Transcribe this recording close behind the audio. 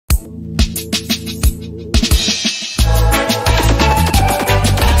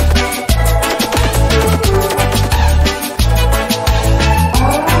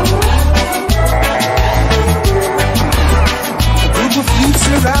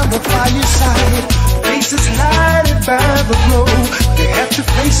around the fireside, faces lighted by the glow. They have to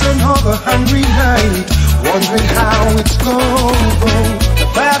face another hungry night, wondering how it's gonna go. The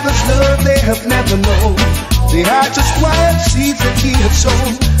father's love they have never known. They are just wild seeds that he had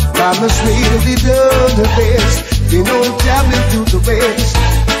sown. Mama's really done the best. They know the devil do the rest.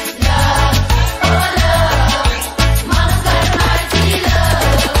 Love, oh love, Mama's got a mighty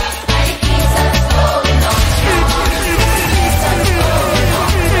love, and it keeps us going on and on. Keeps us going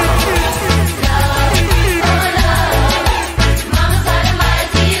on and on. Love, oh love, Mama's got a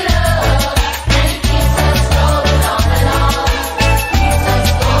mighty love, and it keeps us going on and on. Keeps us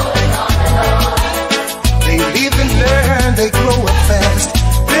going on and on. They live and learn, they grow up fast.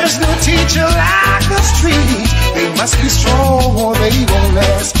 There's no teacher like the street. They must be strong or they won't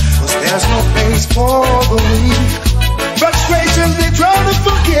last, 'cause there's no place for the weak. Frustrations they try to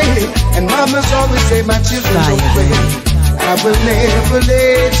forget, and mamas always say, my children don't play. I will never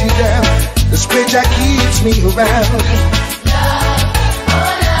let you down. The spirit that keeps me around.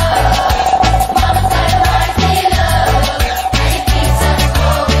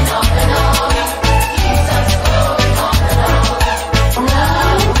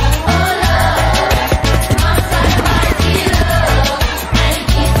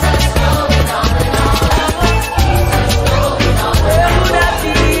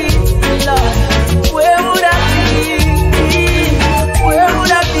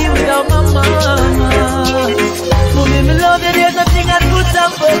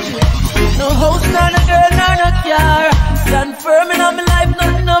 No house, nor no girl, nor no car. Stand firm in my life,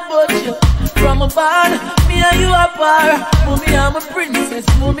 nothing about you. From a barn, me and you apart. Mommy, I'm a princess,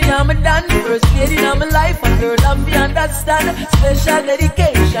 mommy, I'm a dance. First lady in my life, a girl, I'm be understand. Special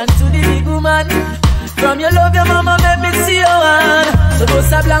dedication to the big woman. From your love, your mama, let me see your hand. So go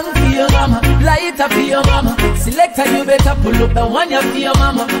blank for your mama, light up for your mama. Selector, you better pull up the one you for your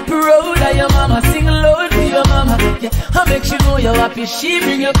mama. Proud of your mama, sing loud for your mama. Yeah, I make sure know you're happy, she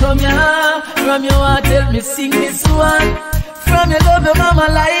bring you come here. From your heart, tell me sing this one. From your love, your mama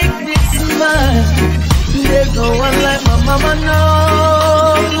like this man. There's no one like my mama, no.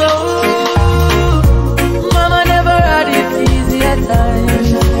 Mama never had it easy at times.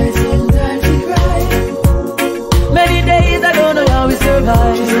 Many days I don't know how we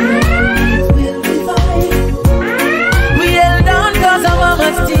survive. We held down cause of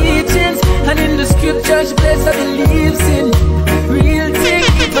mama's teachings, and in the scriptures place I believe in. Real thing,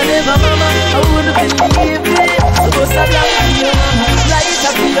 if I never mama, I wouldn't believe it. So go stop like your mama, light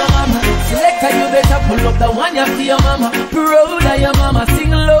up for your mama. Selector, you better pull up the one you for your mama. Proud of your mama,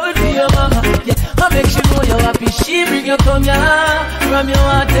 sing loud for your mama. Yeah, I make sure know you're happy, she bring you come here. From your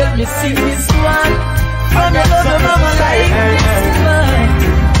heart, tell me sing this one. From your love, your mama like this man.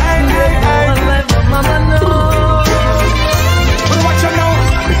 Like my mama knows. But watch out now,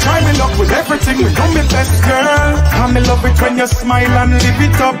 me try me luck with everything, me do me best, girl. And me love it when you smile and live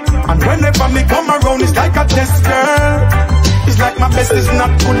it up. And whenever me come around, it's like a test, girl. It's like my best is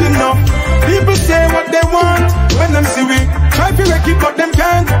not good enough. People say what they want when them see we try to wreck it, but them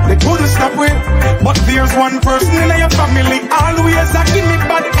can't. They couldn't stop it. But there's one person in your family always a give me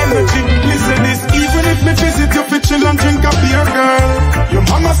bad energy. Listen this, even if me visit you for chill and drink a beer, girl. Your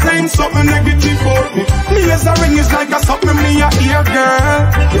mama saying something negative about me. Me as a ring is like a something me a ear, girl.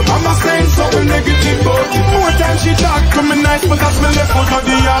 Your mama saying something negative about me. More time she talk to me nice, but that's me left out of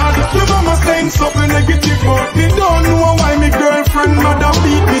the yard. Your mama saying something negative about me. Don't know why me girlfriend mother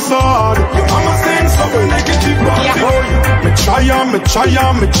beat me so hard. Your mama saying something negative about me. Me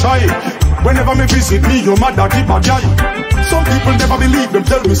try. Whenever me visit me, your mother keep a guy. Some people never believe them,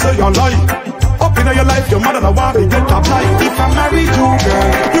 tell me say you lie. Up in your life, your mother don't want me get a blind. If I married you, girl,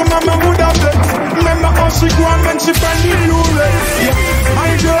 your mama would have let. Remember how she go and when she find me new race. Yeah,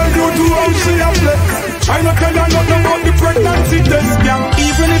 my girl, you do how she a play. Try not tell her nothing about the pregnancy test, yeah.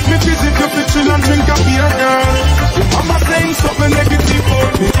 Even if me visit you for chill and drink a beer, girl. Your mama saying something negative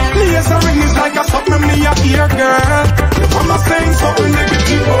about me. Me as a ring is like a something me a ear, girl. Your mama saying something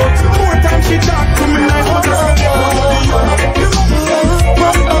negative about me. More time she talk to me nice, but just me get out of the yard.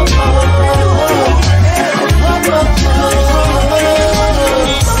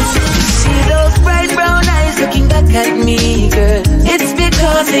 See those bright brown eyes looking back at me, girl. It's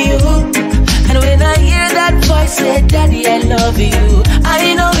because of you. And when I hear that voice say, Daddy, I love you,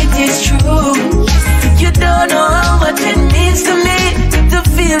 I know it is true. You don't know how much it means to me to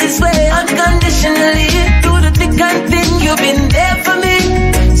feel this way unconditionally. Through the thick and thin, you've been there for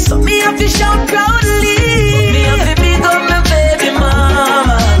me. So me have to shout proudly. Me have to big up my baby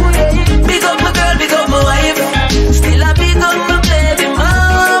mama. Big up my girl, big up my wife. Still I big up my baby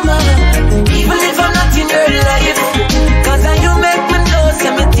mama. Even if I'm not in your life, cause you make me know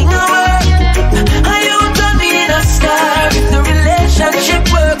something.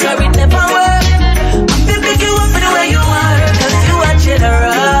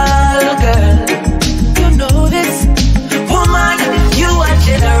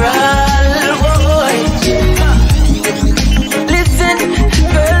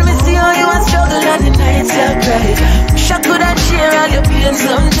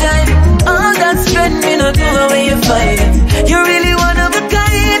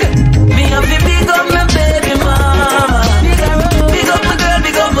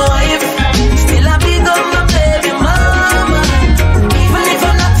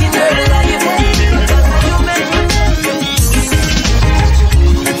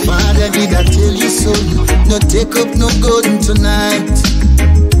 did I tell you so? No take up no gun tonight.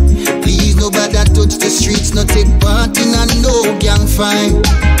 Please nobody touch the streets, no take part in a no gang fight.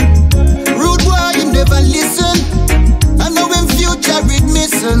 Rude boy, you never listen. I know him future read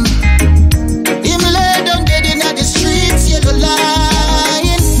missing. Him lay down dead in the streets, yellow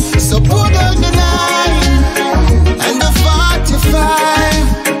line. So put on the 9 and the 45.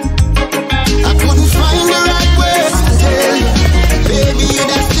 I couldn't find the right words to tell you, baby,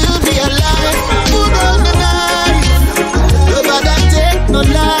 you'd still be alive. Put on the 9, nobody take no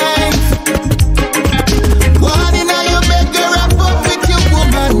life. One in your bed, girl, wrap up with your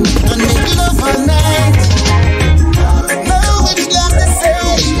woman and make love all night. Now what you got to say?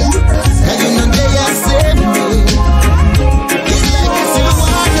 And you know they are saying me. It's like it's in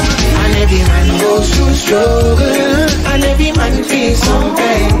water. And every man goes through struggle, and every man feels some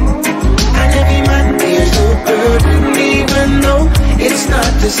pain. And every man bears no burden, even though it's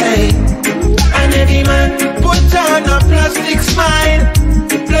not the same. And every man put on a plastic smile,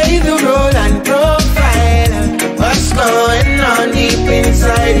 play the role and profile. What's going on deep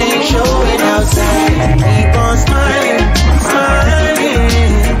inside ain't showing outside. Keep on smiling,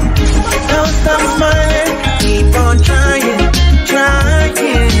 smiling. Don't stop smiling, keep on trying,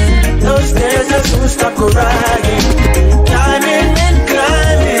 trying. Those stairs are soon stop crying. Climbing and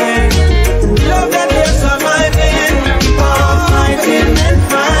climbing. Love that you're surviving. Keep on fighting and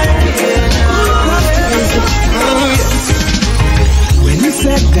fighting. When you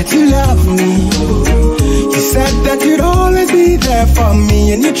said that you love me, you said that you'd always be there for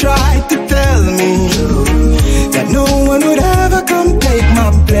me, and you tried to tell me that no one would ever come take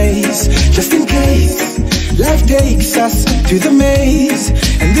my place. Just in case life takes us to the maze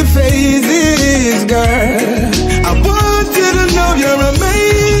and the phases, girl, I want you to know you're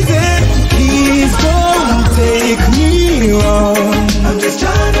amazing. Please don't take me wrong, I'm just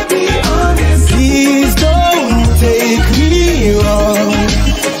trying to be honest. Please don't take me wrong.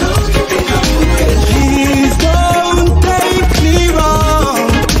 Please don't take me wrong,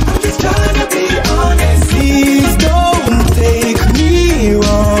 I'm just trying to be honest. Please don't take me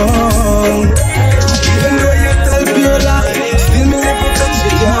wrong. Even though you tell pure lie, still me never touch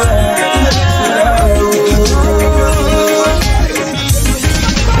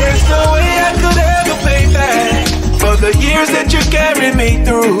There's no way I could ever pay back for the years that you carried me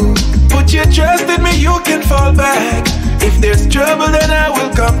through. Put your trust in me, you can fall back. If there's trouble, then I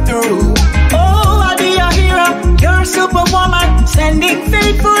will come through. Oh, I'll be your hero, you're a superwoman, standing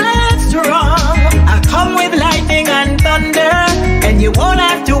faithful and strong. I come with lightning and thunder, and you won't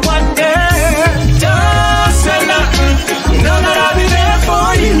have to wonder. Don't say nothing, you know that I'll be there for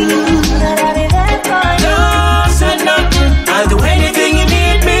you. Don't say nothing, I'll do anything you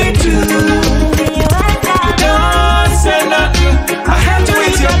need me to. Don't say nothing, I have to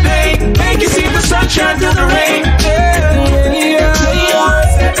ease your pain, make you see the sunshine through the rain.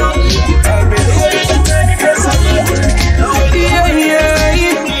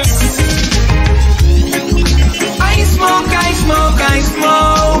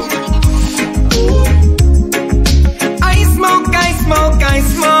 I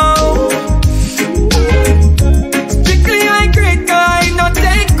smoke. Strictly high grade, guy, not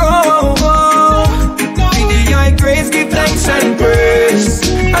take over. In the high grades, give thanks and praise.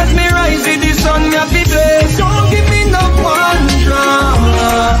 As me rise with the sun, me happy place. Don't give me no one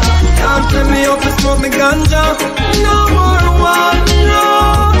drama. Can't tell me up to smoke me ganja. No more one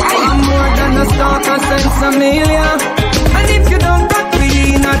drama. I'm more than a stalker, sense Amelia. And if you don't got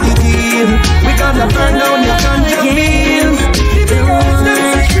me in a deal, we gonna burn down your ganja fields.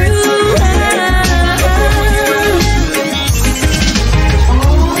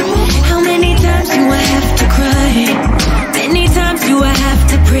 How many times do I have to cry? Many times do I have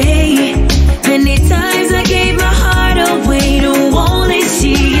to pray? Many times I gave my heart away, don't wanna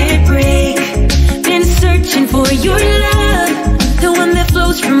see it break. Been searching for your love, the one that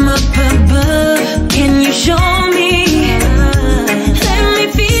flows from up above. Can you show me? Let me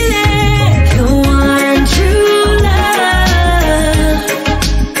feel it, the one true love,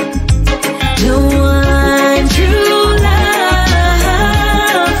 the one true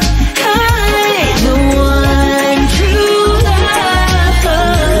love, the one true love.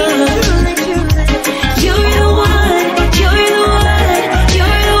 You're the one, you're the one,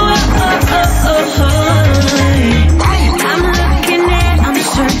 you're the one. I'm looking at, I'm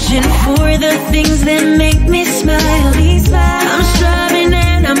searching for the things that make me smile. I'm striving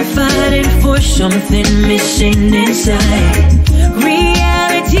and I'm fighting for something missing inside.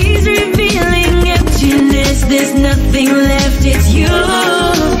 Reality's revealing emptiness, there's nothing left, it's you. Oh,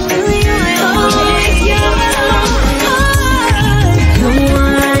 it's you. The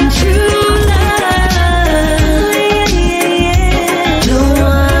one true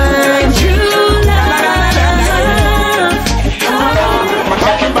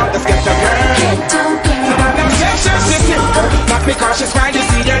she smile, you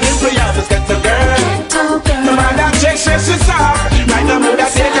see her dimple, you always get the girl. No man that checks, she's soft. Right now, mood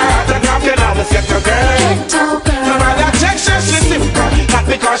that take her autograph, you always get the girl. No man that checks, she's simple. Not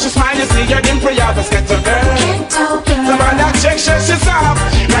because she smile, you see her dimple, you always get the girl. No man that checks, she's soft.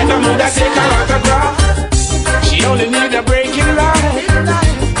 Right now, mood that take her autograph. She only need a break in life,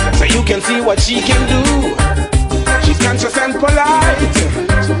 so you can see what she can do. She's conscious and polite,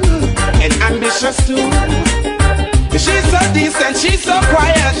 and ambitious too. She's so decent, she's so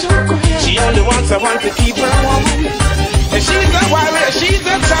quiet. She only wants someone to keep her warm. And she's a warrior, she's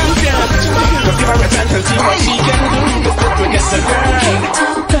a champion. Just give her a chance and see what she can do. Just put to get the girl.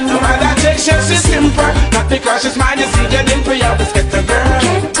 No matter takes her, she's simple. Not because she's mine, you see the dimple, you always get the girl.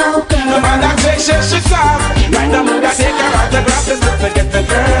 No matter takes her, she's soft. Right now, mood I take her autograph, just put to get the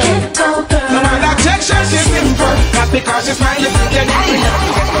girl. No matter takes her, she's simple. Not because she's mine, you see the dimple, you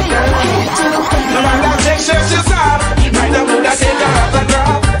always get the girl. No matter takes her, she's soft. Right now, mood I take her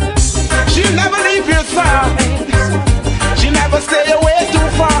autograph. She'll never leave your side. She'll never stay away too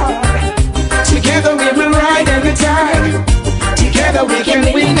far. Together we will ride anytime. Together we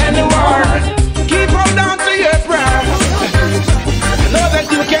can win any war. Keep hold on to your pride. Know that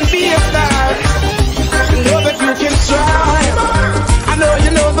you can be a star. Know that you can strive. I know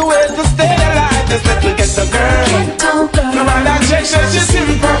you know the way to stay alive. Just let me get the girl. No man that checks her, she's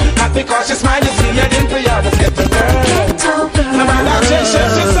simple. Not because she smiles, you see her dimple, you always get the girl. No man that checks her,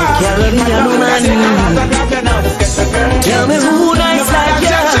 she's soft. Tell me who nice like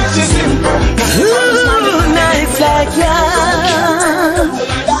ya? Who nice like ya?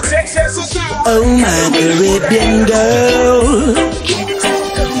 Oh my Caribbean girl,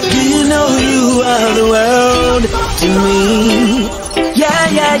 do you know you are the world to me? Yeah,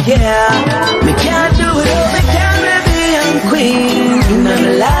 yeah, yeah. Me can't do it all, me Caribbean queen. I'm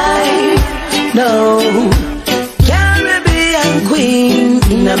alive, no. Caribbean queen,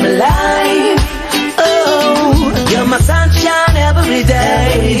 I'm alive. Oh, you're my sunshine every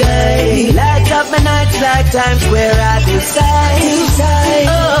day. Light up my nights like times where I decide.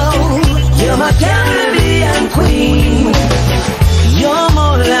 Oh, you're my Caribbean queen. You're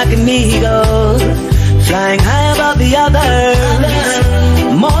more like an eagle, flying high above the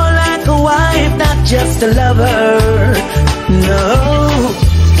others. More like a wife, not just a lover. No,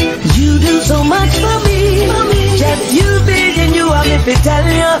 you do so much for me. Just you being you, I'm if I tell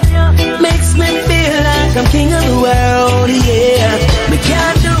you, makes me feel like I'm king of the world, yeah. We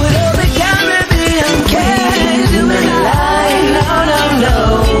can't do it all, the Caribbean can't do it alive, no, no, no.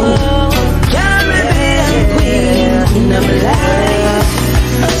 Caribbean queen, I'm alive.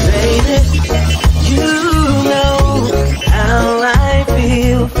 Baby, you know how I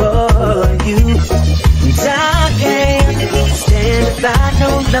feel for you. And I can't stand aside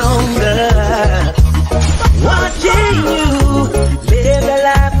no longer. Watching you live a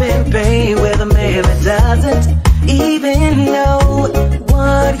life in pain where the man doesn't even know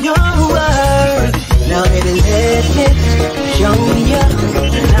what you're worth. Now baby, let me show you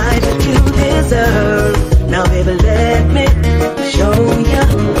the life that you deserve. Now baby, let me show you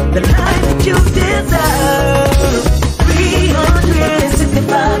the life that you deserve.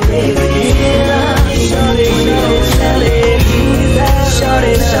 365 days, shorty,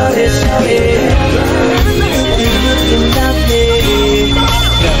 shorty, shorty, shorty.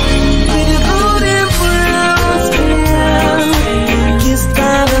 Kissed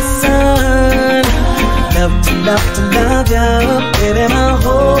by the sun, love to love you, baby, my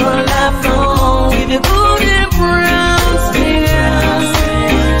whole life long. Give you good and brown skin,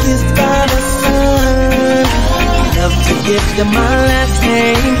 kissed by the sun, love to give you my last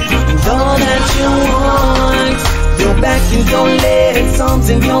name and all that you want. Your back and your legs, arms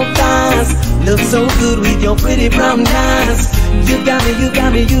and your thighs, look so good with your pretty brown eyes. You got me, you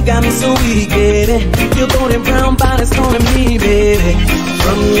got me, you got me so weak, baby. Your golden brown body's calling me, baby.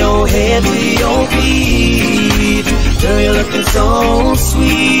 From your head to your feet, girl, you're looking so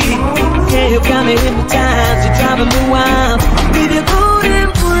sweet. Yeah, you got me hypnotized, you're driving me wild. With your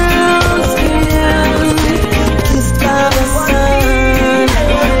golden brown skin, kissed by the sun,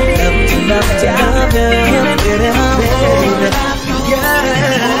 love to love you, baby,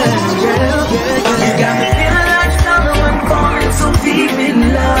 you got me feeling like someone falling so deep in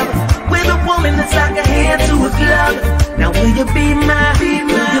love with a woman that's like a hand to a glove. Now will you be my,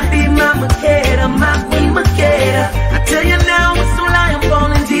 will you be my Makeda, my queen Makeda? I tell you now, it's so lie, I'm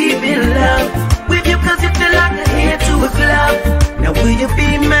falling deep in love with you 'cause you feel like a hand to a glove. Now will you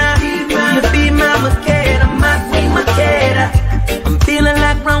be my, will you be my Makeda, my queen Makeda? I'm feeling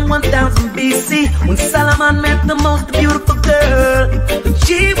like around 1000 BC when Solomon met the most beautiful girl.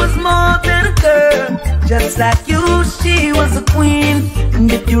 She was more than a girl, just like you, she was a queen.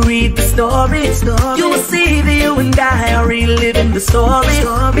 And if you read the story, you will see that you and I are reliving the story.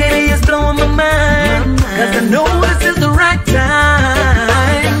 Baby, it's blowing my mind, cause I know this is the right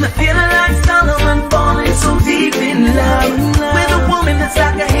time. Feeling like Solomon falling so deep in love with a woman that's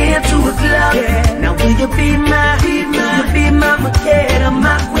like a hand to a glove. Now will you be my, Makeda,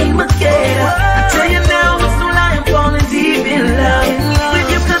 my queen Makeda? I tell you now, it's no lie, I'm falling deep in love with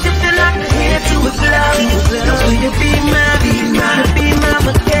you, cause you feel like a hand to a glove. Now will you be my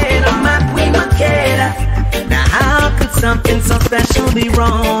Makeda, my queen Makeda? Now how could something so special be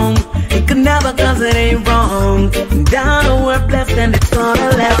wrong? It could never, cause it ain't wrong. Down to we're blessed and it's gonna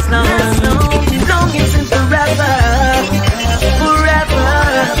last long. Longing since forever.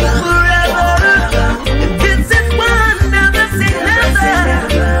 This is one, never say never.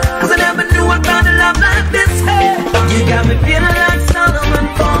 Cause I never knew I found a love like this. You got me feeling like Solomon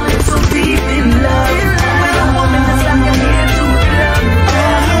falling so deep in love with a woman that's like a hand to a glove.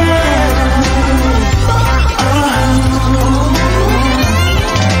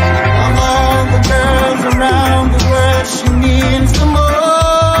 Of all the girls around the world, she means the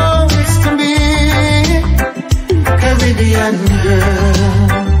most to me. Caribbean girl.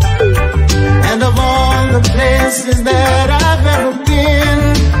 And of all the places that I've ever been,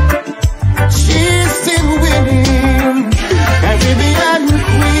 she's still winning. Caribbean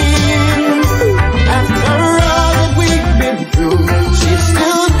queen. After all that we've been through, she's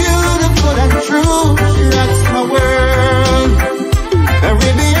still beautiful and true. She rocks my world.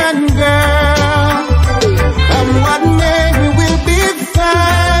 Caribbean girl. And what made me will be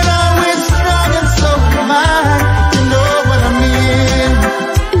fine. Always strong and so fine. You know what I mean?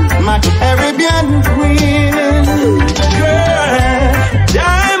 My Caribbean queen. Girl,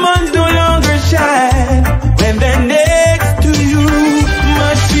 diamonds no longer shine when they're next to you.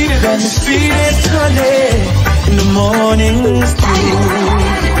 Much sweeter than the sweetest honey in the morning's dew.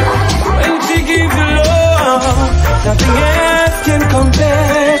 When she gives the love, nothing else can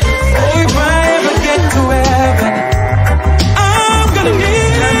compare. Oh, if I ever get to heaven, I'm gonna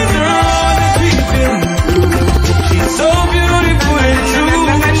give her all the sweet things. She's so beautiful and true.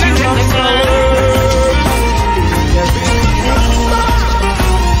 She rocks my world.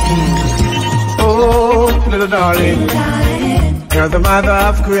 Oh, little darling, you're the mother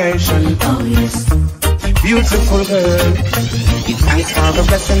of creation. Beautiful girl, thanks for the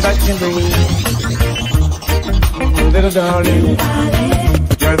blessing that you bring. Little darling,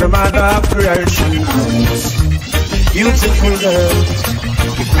 you're the mother of creation. Beautiful girl,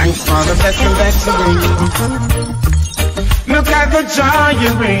 thanks for the blessing that you bring. Look at the joy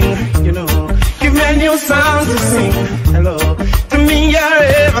you bring, you know. Give me a new song to sing. Hello, to me you're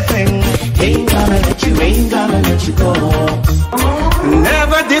everything. Ain't gonna let you go.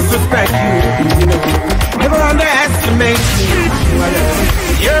 Never disrespect you, know. Never underestimate you.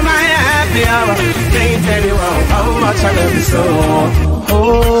 You're my happy hour. Can't tell you how much I love you so.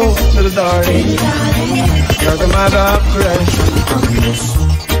 Oh, little darling, you're the mother of creation.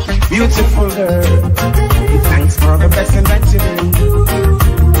 Beautiful girl, thanks for the blessing that you bring.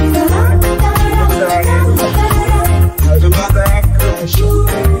 Little darling, you're the mother of creation.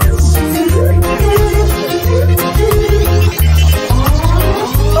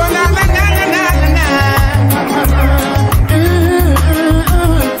 Oh, na na na na na na.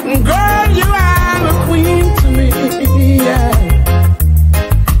 Girl, you are a queen to me, yeah.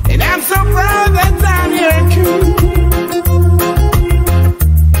 And I'm so proud that I'm your king.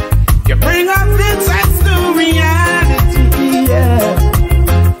 You bring up insights to reality, yeah.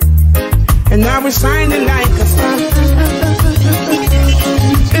 And now we're shining like a star.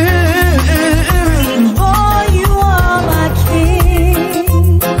 Boy, you are my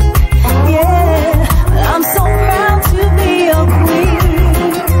king. Yeah, I'm so proud to be your queen.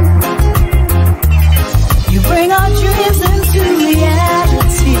 You bring our dreams into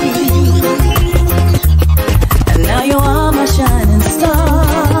reality. And now you are my shining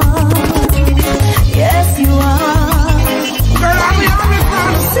star. Yes, you are. Girl, I'll be always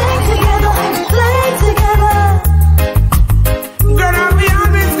gonna Sing together, play together. Girl, I'll be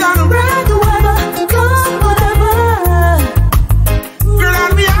always gonna Ride the weather, come whatever. Girl,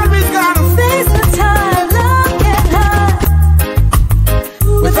 I'll be always gonna Face the time, love get high.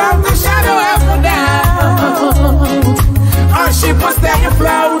 without the shadow of a doubt. Our ship will stay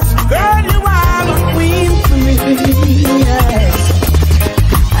afloat. Girl, you are the queen to me. Yes.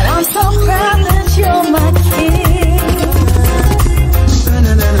 And I'm so proud that you're my king.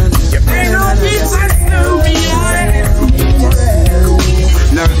 You bring all these eyes to me.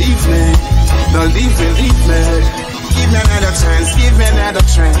 Now leave me, don't leave me. Give me another chance, give me another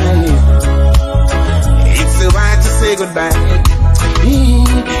chance.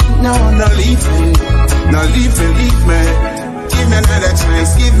 Now leave me. Give me another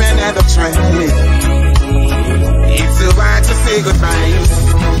chance, give me another try. It's too hard to say goodbye.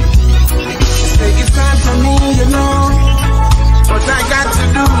 Take it's time for me, you know. But I got to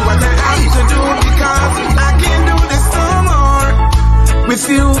do what I have to do, because I can't do this no more. With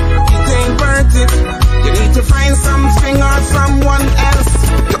you, it ain't worth it. You need to find something or someone else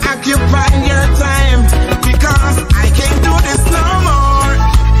to occupy your time, because I can't do this no more.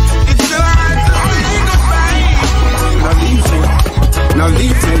 It's too hard to say goodbye. Now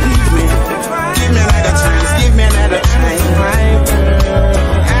leave me. Give me another chance, give me another time.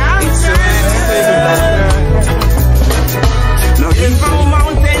 It's too hard to say goodbye. No, there's no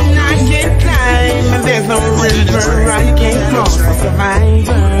mountain I can't climb, and there's no river I can't cross to survive.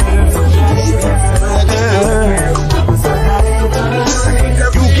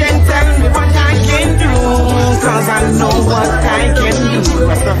 You can tell me what I can do, 'cause I know what I can do.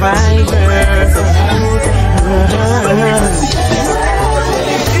 A survivor.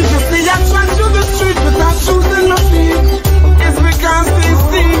 If you see I run to the street without choosing my feet, it's because they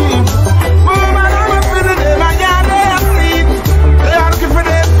see. Oh, man, I'm up in the day, I got their seat. They are looking for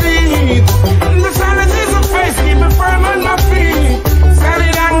their feet. The challenges of face keep me firm on my feet.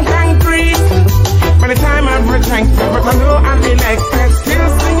 Solid and concrete. By the time I protect, but I know I'll be like that, still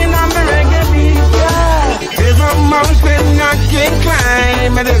singing on the reggae beat. Yeah. There's no mountain I can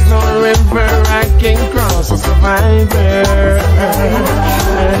climb, and there's no river I can cross. A survivor.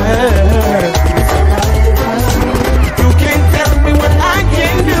 You can't tell me what I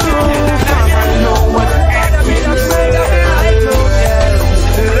can do, 'cause I know what I can do.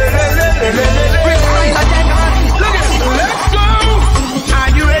 Let's go.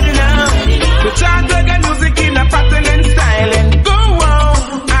 Are you ready now? The chant reggae music in a pattern and style, and go on.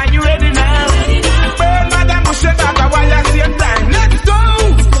 Are you ready now? Burn Madam Bush and Dada while I see your time. Let's go.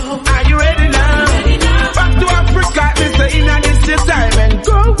 Are you ready now? Back to Africa, it's the inner this time, and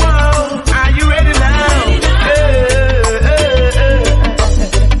go on. Are you ready now?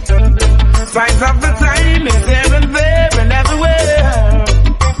 Signs of the time is here and there and everywhere.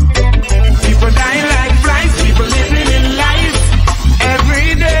 People dying like flies, people living in life every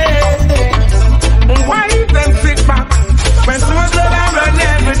day. Why then sit back when someone's that I run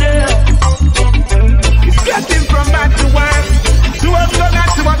every day? It's getting from bad to worse, to what's good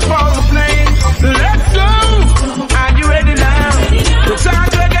and to what's for the plane. Let's go! Are you ready now? The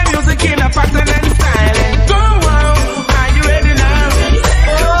chant reggae music in a pattern and style, and go on. Are you ready now?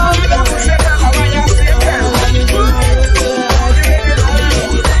 Oh,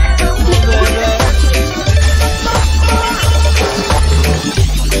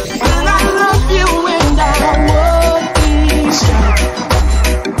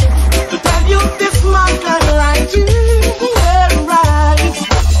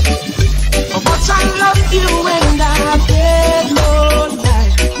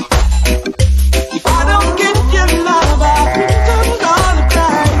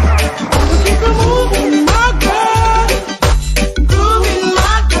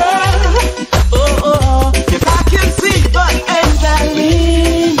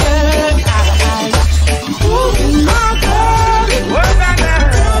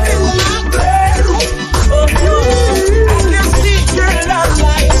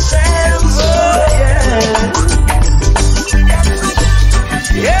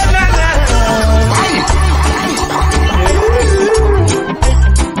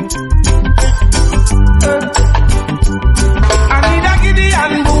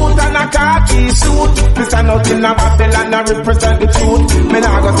 in a Babylon, I represent the truth. Me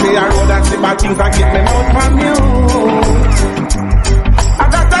nah go say a road and see bad things and get me out from you. I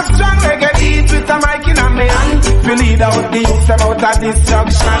got a strong reggae beat with a mic in a me hand to lead out the youths about a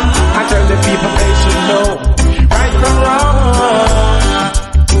destruction and tell the people they should know right from wrong.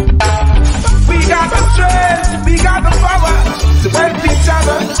 We got the strength, we got the power to help each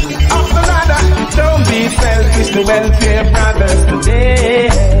other up the ladder. Don't be selfish to welfare brothers today.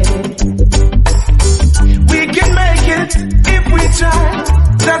 We can make it if we try.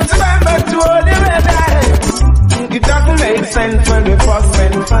 Just remember to hold the red eyes. It doesn't make sense when we fuss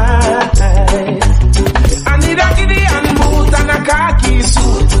and fight. I need a Gideon boot and a khaki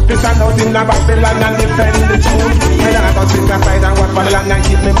suit to stand out in the Babylon and defend the truth. And I got sit aside and watch Babylon and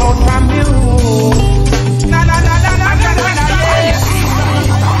keep me out from you. Na na na na na na na na.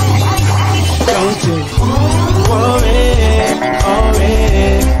 Don't you worry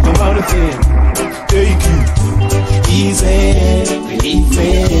about a thing. Take it easy, believe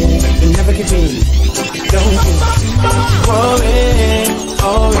it, and never give in. Don't worry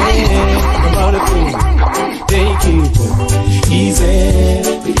about a thing. Take it easy,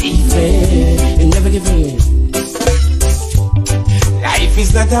 believe it, and never give in.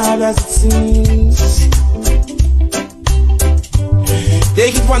 it hard as it seems.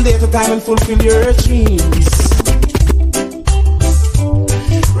 Take it one day at a time and fulfill your dreams.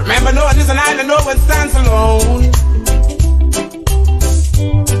 Remember, no one is an island, no one stands alone.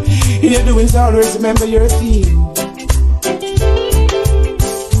 In your doings, always remember your theme.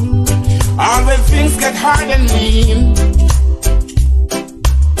 All when things get hard and mean,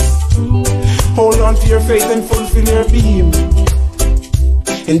 hold on to your faith and fulfill your beam.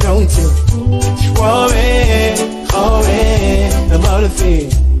 And don't you worry about a thing.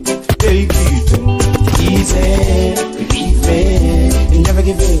 Take it easy, believe me, and never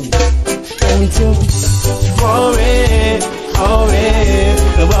give in. Don't you worry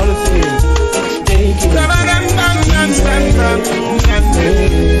about a thing. Take it easy,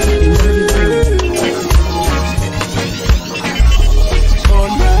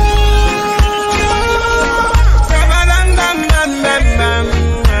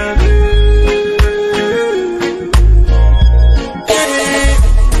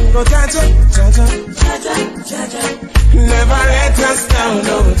 never let us down,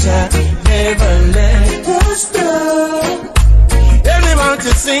 no child. Never let us down. Everyone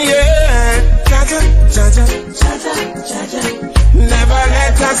to sing, yeah. Cha-cha, cha-cha, cha-cha, cha-cha. Never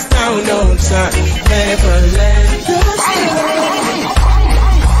let us down, no child. Never let us down.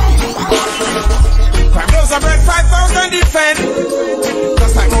 5 loaves of bread, 5,000 defend.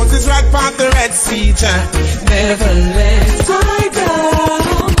 Just like Moses right past the Red Sea, child. Never let us down.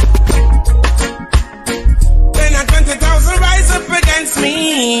 10,000 rise up against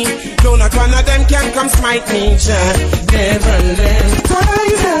me. No, not one of them can come smite me, child. Never let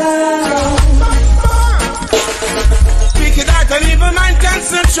down. Wicked heart and evil mind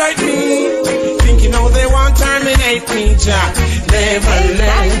concentrate me, thinking how they want to terminate me, child. Never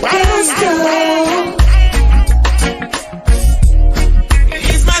let down.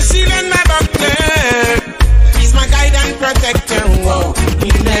 He's my shield and my buckler. He's my guide and protector. Whoa, he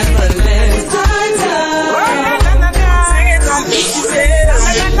never let down.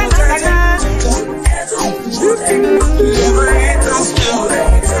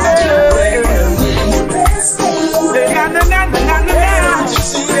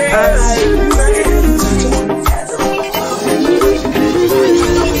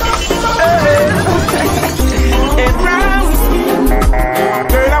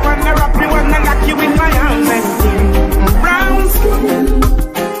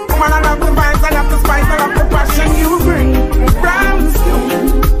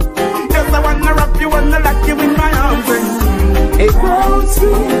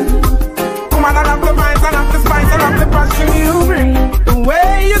 Woman, I love the vibes, I love the spice, I love the passion you bring. The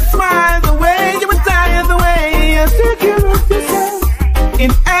way you smile, the way you retire, the way you take care of yourself.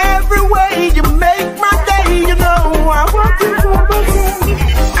 In every way you make my day, you know I want you for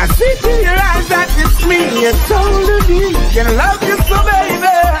myself. I see to your eyes that it's me, it's only me. Can love you so,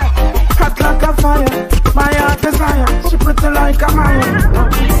 baby. Hot like a fire, my heart desire. She pretty like a Maya.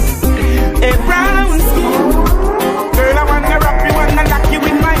 A brown skin. Girl, I wanna wrap you and I lock you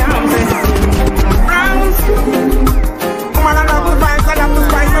in my arms. Brown skin. Woman, I love the vibes, I love the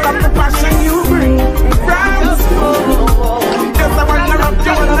spice, I love the passion you bring. Brown skin. Just I wanna wrap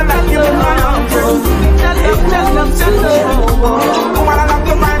you and I lock you in my arms. Woman, I love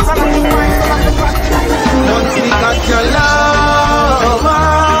the vibes, I love the spice, I love the passion. Once we got your love,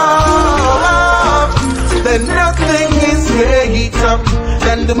 then nothing is greater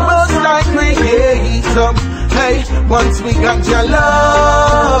than the most I creator. Hey, once we got your love,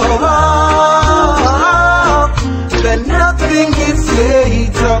 then nothing is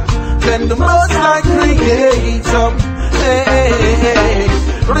greater than the most I creator. Hey,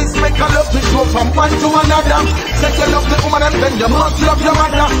 respect and love is go from one to another. Say you love the woman and then you must love your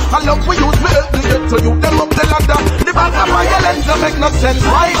mother. I love we use me help to get to you, them up the ladder. The back of violence don't make no sense,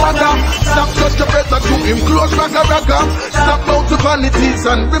 why bother? Stop just your brother to him, close ragga ragga. Stop out to vanities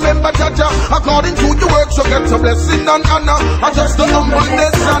and remember Jaja. According to your work, so get your blessing and honor. I just the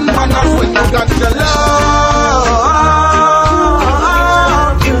humbleness and manners when you got your love.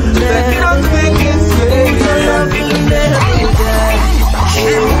 Then nothing is greater.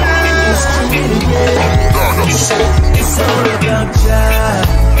 It's all about Jah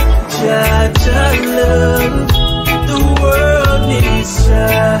love. The world needs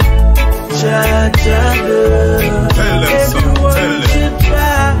Jah love. Everyone should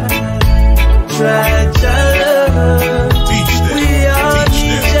try Jah love. We all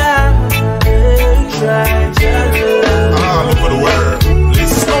need Jah love. All over the world.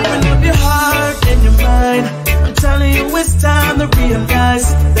 Open up your heart and your mind. I'm telling you it's time to realize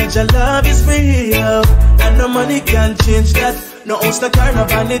that your love is real, and no money can change that. No ounce, no care, no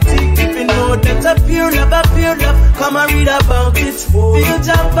vanity. If you know that a pure love, come and read about it. Feel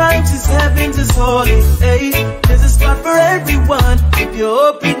job vibes is heaven, is holy. Hey, there's a spot for everyone if you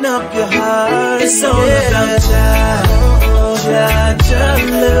open up your heart. It's all about Jah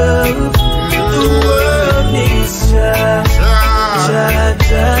love. The world needs Jah love.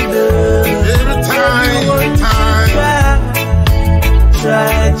 Every time.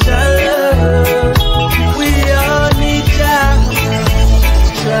 Jah love. We all need Jah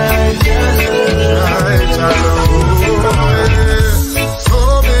love. So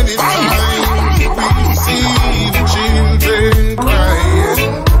many times we see the children crying.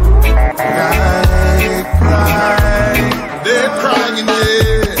 They're crying,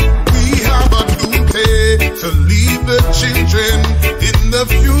 yeah. We have a duty to leave the children in the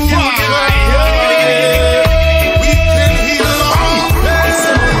future. We can heal all pain.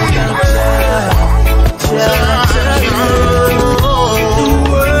 The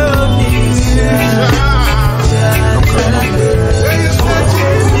world needs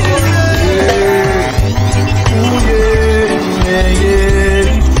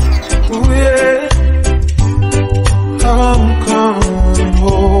I'm coming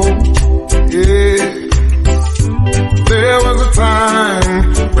home. Yeah. There was a time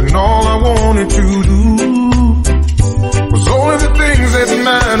when all I wanted to do was only the things that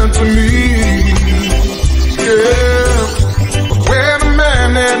mattered to me. Yeah. But when a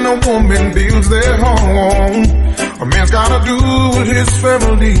man and a woman builds their home, a man's gotta do what his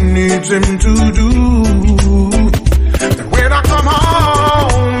family needs him to do. And when I come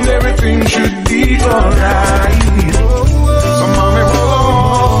home, everything should be alright. So mommy, hold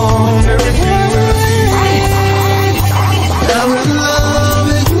on, everything will be. I will love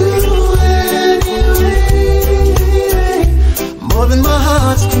you more than my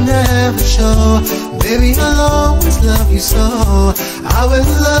heart can ever show. Baby, I'll always love you so. I will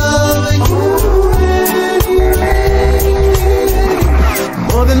love you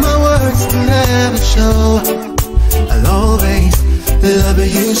more than my words can ever show. I'll always love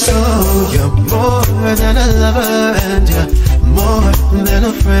you so. You're more than a lover and you're more than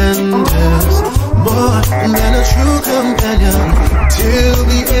a friend. Yes, more than a true companion till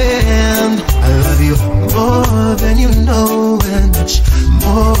the end. I love you more than you know and much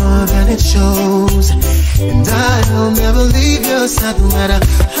more than it shows. And I'll never leave your side no matter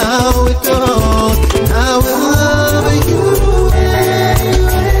how it goes. And I will love you.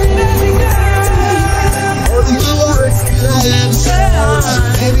 More than the words that I have said.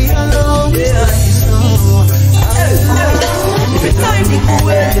 Baby, I'll always love you so. Every time you go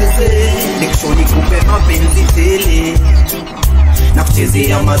where you say, nikishoni kupe mapenzi tele. Na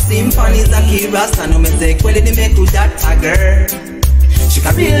kuchezea masimfani za kirasta, no meze kweli nimekudata girl.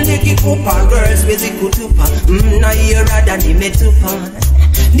 Shika real nikikupa girls wezi kutupa. Na hiyo rada nimetupa.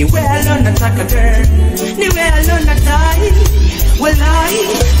 Ni well nataka girl, ni well natai. Walai,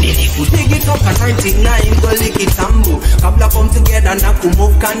 nilikutigi toka 99 goli kitambo. Kabla come together na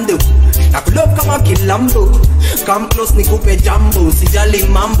kumove kando. Na kulove kama kilambo. Come close nikupe jambo. Sijali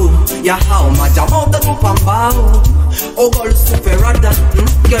mambo ya hao majamo utakupa mbao. Oh girl super rada,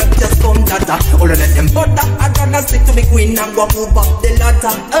 girl just come data. All of them butter, I'd rather stick to me queen and go move up the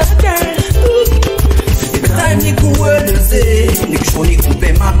ladder. Girl, every time nikueleze, nikishoni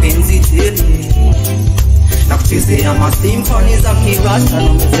kupe mapenzi tele. Na kuchezea masimfoni za kirasta,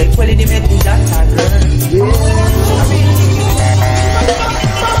 no meze kweli nimekudata girl.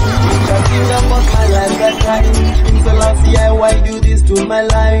 My life that time. So last year, why do this to my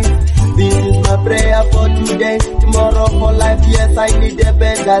life? This is my prayer for today, tomorrow for life. Yes, I need a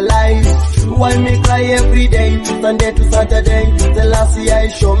better life. Why me cry every day, Sunday to Saturday? The last year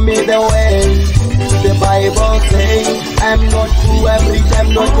show me the way. The Bible says I'm not true, I'm rich,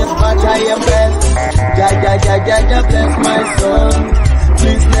 I'm not just but I am blessed. Jah bless my soul.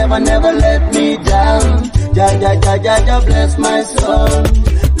 Please never let me down. Jah bless my soul.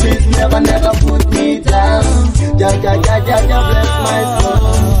 Please never put me down. Jah bless my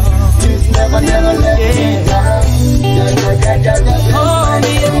soul. Please never let me down. Jah bless my soul.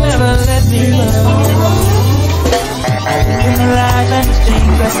 Never let me down. In life and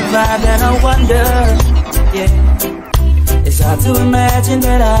things I survived and I wonder, yeah. It's hard to imagine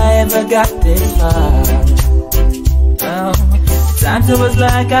that I ever got this far. Times it was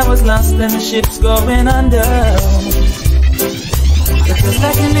like I was lost and the ship's going under. It feels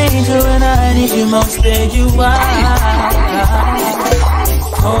like an angel when I need you most, there you are.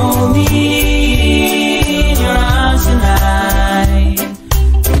 Hold me in your arms tonight.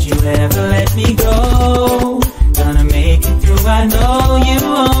 Don't you ever let me go. Gonna make it through, I know you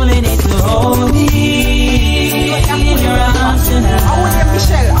only need to hold me in your arms tonight. want you,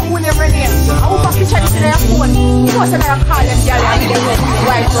 Michelle. I want you, Renee. I want to picture this in your phone. You know, I call them girl and them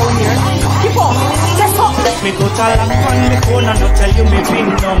right round here. Keep on. Let's go. Me put a lock on me phone and not tell you me pin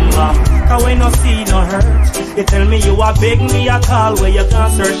number. Cause when no see no hurt, you tell me you a beg me a call where you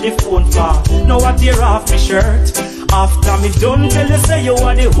can search the phone for. Now I tear off me shirt. After me done tell you say you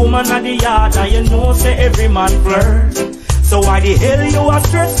are the woman of the yard, and you know say every man flirt. So why the hell you a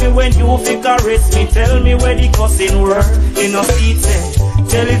stress me when you fi caress me? Tell me where the cussing work. You know see say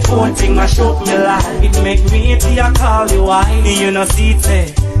telephone thing mash up me life. It make me hate you call you why. You know see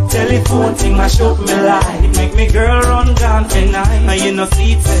say telephone thing mash up me life. It make me girl run gone tonight. And you know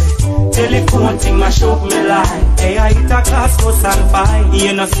see say telephone thing mash up me life. Hey, I hit a class bus and fight.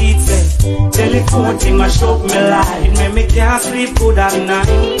 You know see say telephone thing mash up me life. It make me can't sleep good at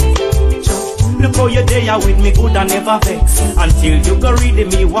night. Look how you there with me good and never vex. Until you go read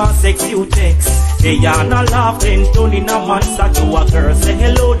me one sex you text. They are not laugh then turn in a monster to a girl. Say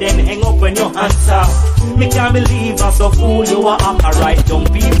hello then hang up when you answer. Me can't believe I'm so fool you are act. I write down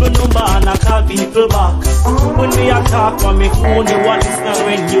people number and I call people back. When we a talk on me phone you a listen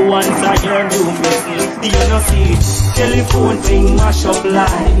when you answer your new message. You know see telephone thing mash up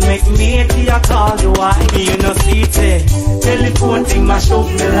line. Make me hate you call you why. You know see say telephone thing mash up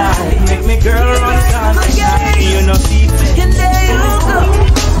me line. Make me girl run down the shine. You know see say and there you go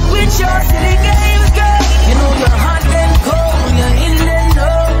with your silly games, girl. You know you're hot and cold, you're in and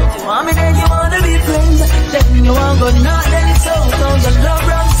out. You want me then you wanna be friends. Then you want go not then so your love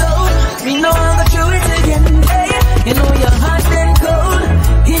runs so. Me know I'm gonna do it again, hey. You know you're hot and cold,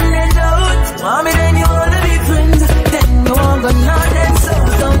 in and out. You want me then you wanna be friends. Then you want go not then so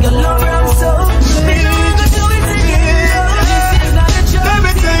your love runs so. Me know I'm gonna do it again.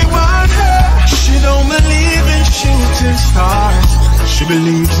 Everything was her. She don't believe in shooting stars. She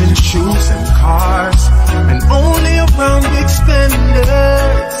believes in shoes and cars, and only around big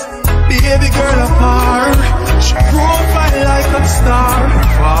spenders. Baby girl apart, she profile like a star.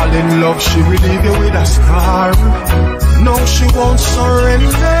 Fall in love, she will leave you with a scar. No, she won't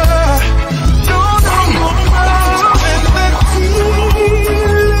surrender. No, no, no, no. When the deal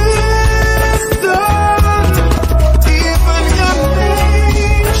is done, even your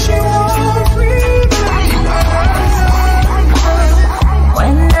name she won't remember.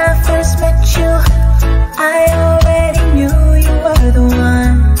 When I first met you, I already knew you were the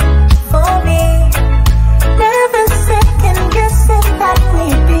one for me. Never second guessing that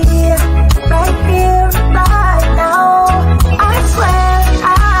we'd be right here, right now. I swear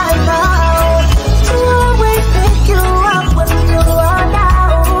I vow to always pick you up when you are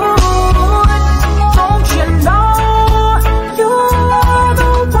down. Don't you know you are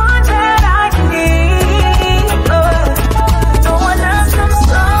the one that I need? No one else comes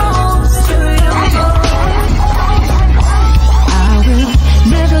close to you. I will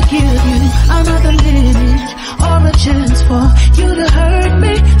never give you another minute or a chance for you to hurt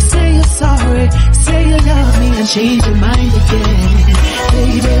me. Say you're sorry, say you love me and change your mind again.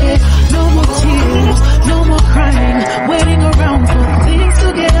 Baby, no more tears, no more crying, waiting around for things to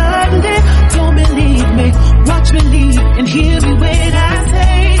get ugly. Don't believe me, watch me leave and hear me when I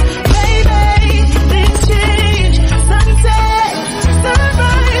say, baby, things change. Sunset,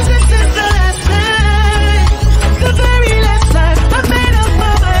 sunrise, this is the last time, the very last time I made up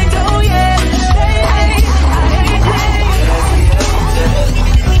my mind. Oh yeah, baby,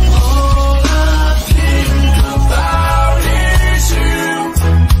 All I think about is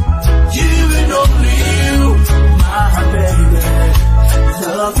you and only you, my baby.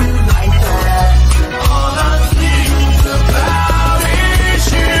 Love you like that. All I think about is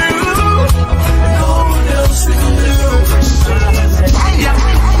you. No one else will do.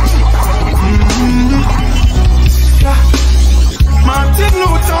 Martin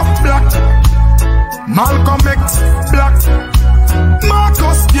Luther Black, Malcolm X Black,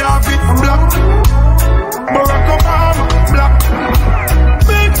 Marcus Garvey Black, Barack Obama Black,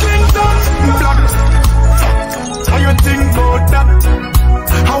 Bill Clinton Black. How you think about that?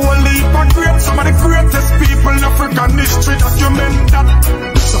 How a leap of great, some of the greatest people in African history document that.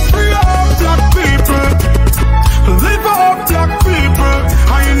 So free up black people, live up black people.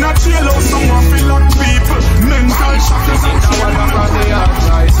 I in a jail or someone feel like people. Mental shackles and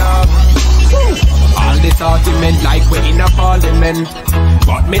all this argument like we're in a parliament,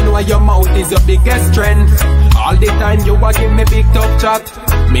 but me know your mouth is your biggest strength. All the time you a give me big tough chat,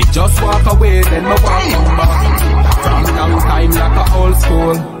 me just walk away then me walk come back. From long time like a old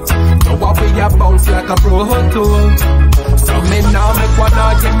school, now we a bounce like a pro tool. So me now make one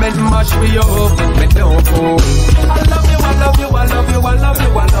argument mash me up, me don't fool. I love you, I love you, I love you, I love you,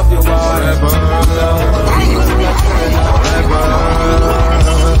 I love you forever.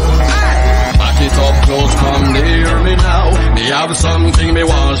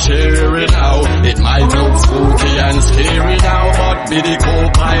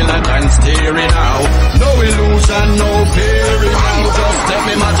 co-pilot and steering out. No illusion, no fearing now. Just take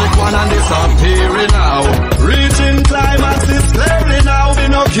me magic one and disappearing now. Reaching climax is clearly now. We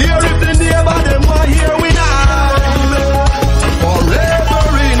no care if the neighbor them want hear we now. Forever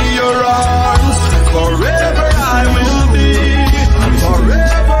in your arms, forever I will be.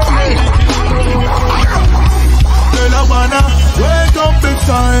 Forever with you. Girl, I wanna wake up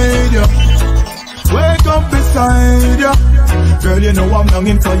beside you. Wake up beside you. Girl, you know I'm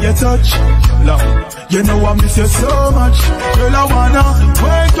longing for your touch. Love, you know I miss you so much. Girl, I wanna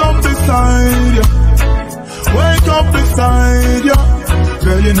wake up beside you. Wake up beside you.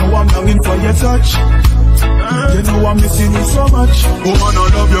 Girl, you know I'm longing for your touch. You know I'm missing you so much. Woman, I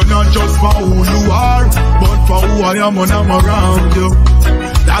love you not just for who you are, but for who I am when I'm around you.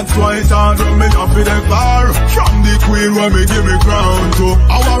 That's why it's hard when me up in the car. From the queen when me give me crown to.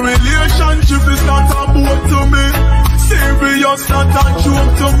 Our relationship is not a boat to me. Serious, not a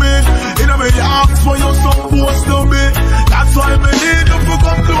joke to me. You know me ask for you supposed to be. That's why me need you to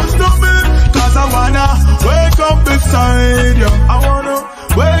come close to me. Cause I wanna wake up beside you. I wanna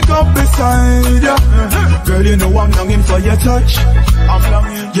wake up beside you. Girl, you know I'm longing for your touch. I'm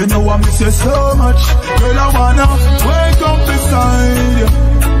longing. You know I miss you so much. Girl, I wanna wake up beside you.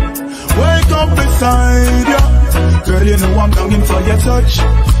 Wake up beside you. Girl, you know I'm longing for your touch.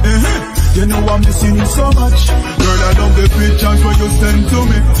 You know I'm missing you so much. Girl, I love the pictures when you send to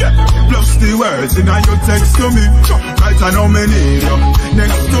me. Plus the words in your text to me. Right I know me need you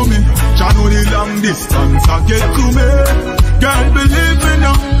next to me. Try know the long distance I get to me. Girl, believe me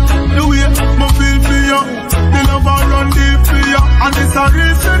now. The way me feel for you, the love I run deep for you. And it's a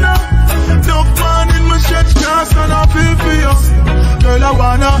reason now. No man in my chest can't stand up for you. Girl, I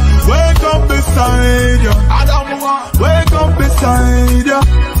wanna wake up beside you. I don't wanna wake up beside you.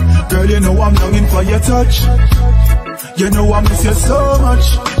 Girl, you know I'm longing for your touch. You know I miss you so much.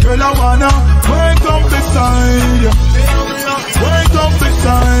 Girl, I wanna wake up beside you. Wake up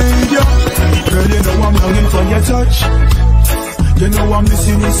beside you. Girl, you know I'm longing for your touch. You know I'm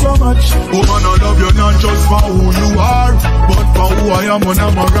missing you so much. Woman, I love you not just for who you are, but for who I am when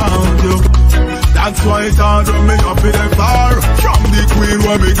I'm around you. That's why it's hard when me up in the car. From the queen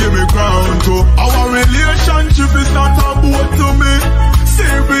when me give me crown to. Our relationship is not a boat to me.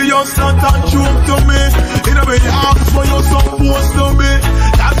 Serious, not a joke to me. You know me ask for you supposed to be.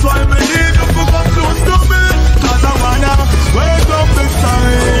 That's why me need you to come close to me. Cause I wanna wake up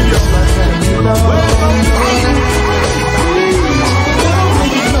beside you. Wake up beside you.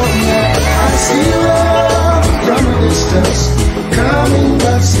 I see love from a distance, coming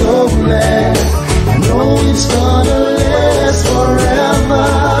back slowly. I know it's gonna last forever.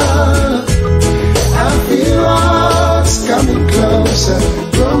 I feel us coming closer,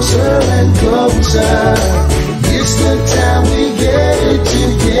 closer and closer. It's the time we get it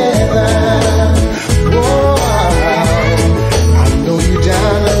together. Whoa, I know you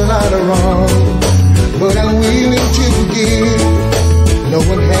done a lot of wrong, but I'm willing to forgive. No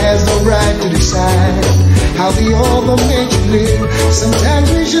one has the right to decide how the other made you live.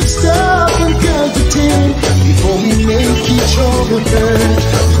 Sometimes we should stop and count to 10 before we make each other hurt.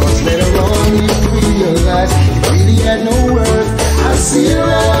 Cause later on you realize it really had no worth. I see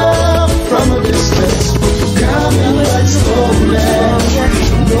love from a distance, coming back slowly.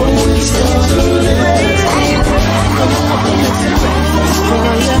 No, it's gonna last.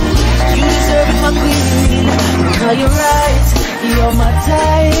 You deserve my queen, because you're right. You're my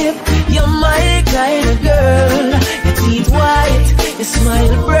type, you're my kind of girl. Your teeth white, your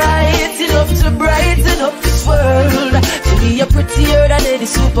smile bright, enough to brighten up this world. To be a prettier than any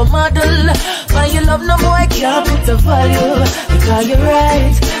supermodel. But you love no boy can't put a value. Because you're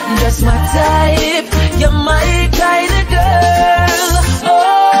right, just my type, you're my kind of girl.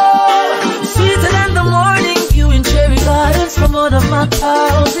 Oh, sweeter than the morning view in cherry gardens from one of my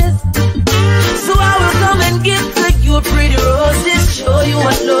houses. So I will come and give to you pretty roses, show you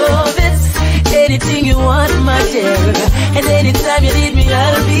what love is. Anything you want, my dear, and anytime you need me,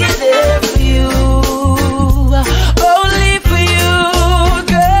 I'll be there for you. Only for you,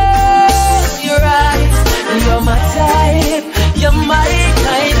 girl. You're right, you're my type, you're my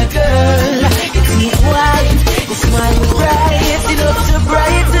kind of girl. Your teeth white, your smile bright, enough to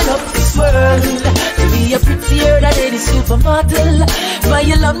brighten up this world. To be a prettier than any supermodel. But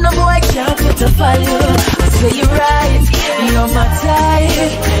you love no boy can't put a value. I say you're right, you're my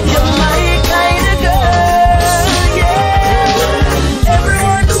type, you're my kind of girl, yeah.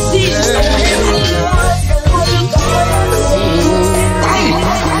 Everyone sees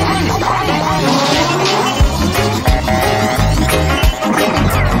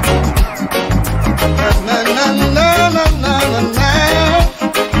na na na na na na na.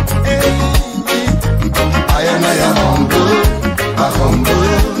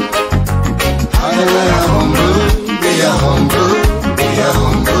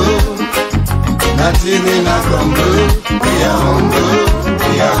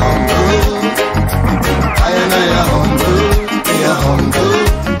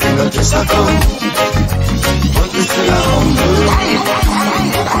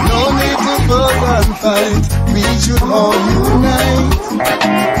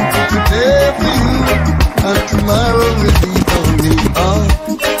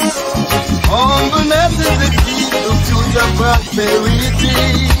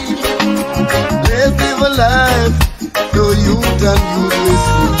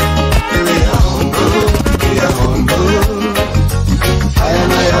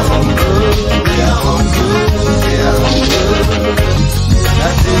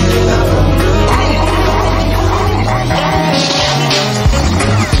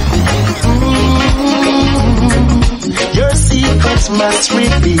 Your secrets must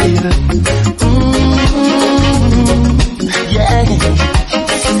reveal. Yeah.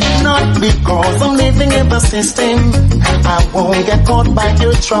 Not because I'm living in the system, I won't get caught by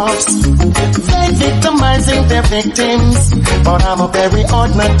your traps. They victimizing their victims, but I'm a very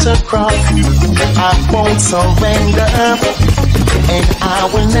hard nut to crack. I won't surrender, and I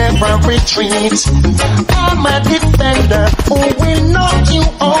will never retreat. I'm a defender who will knock you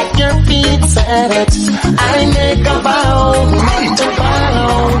off your feet. Said it, I make a vow not to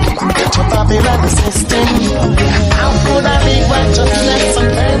bow to Babylon system. How could I live righteousness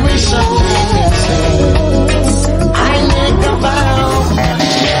and perish of witnesses? I make a vow.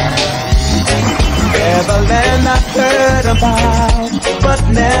 Never land I've heard about, but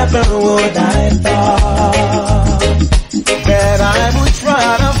never would I thought that I would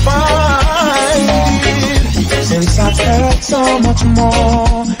try to find it. Since I've heard so much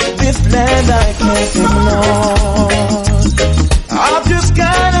more, this land I can't ignore. I've just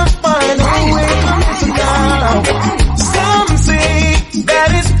gotta find a way to miss it now. Some say that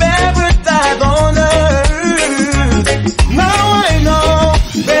it's paradise on earth. Now I know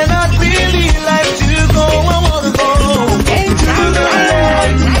that I'd really like to go. I wanna go to the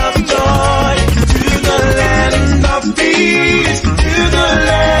land of joy, to the land of peace, to the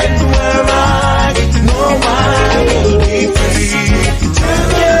land where I know I will be free.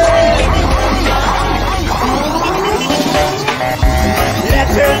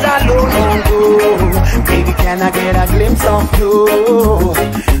 Letters alone won't go. Baby, can I get a glimpse of you?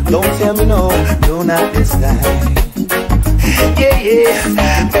 Don't tell me no, no, not this time. Yeah,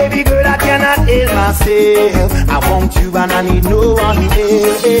 yeah, baby girl, I cannot help myself. I want you and I need no one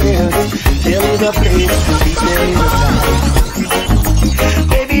else. Tell me the place to be, tell me the time.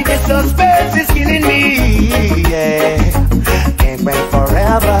 Baby, this suspense is killing me, yeah. Can't wait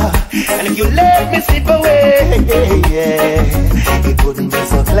forever. And if you let me slip away, yeah, it wouldn't be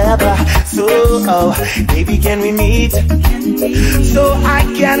so clever. So, oh, baby, can we meet? So I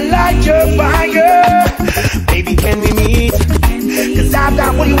can light your fire. Baby, can we meet? Cause I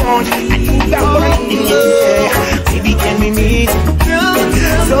got what you want, and you got what you need. Yeah. Baby, can we meet?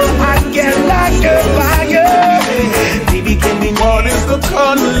 So I can light your fire. Baby, can we meet? What is the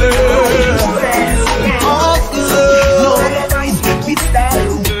color of love?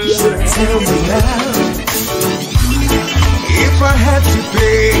 Tell me now. If I had to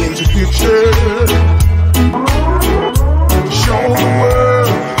paint a picture, show the world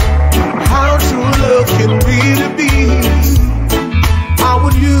how true love can really be, I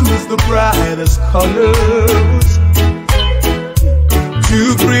would use the brightest colors to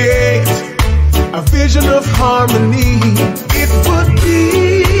create a vision of harmony. It would be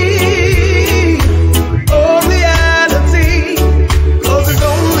a reality, 'cause it's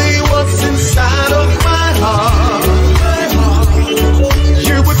only what's inside of my heart.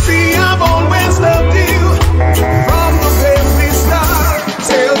 You would see I've always loved you from the very start.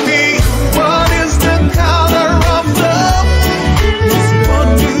 Tell me, what is the color of love? What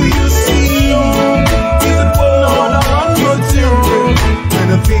do you see? Is it one or two? And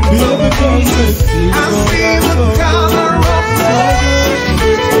I think I see the color of love.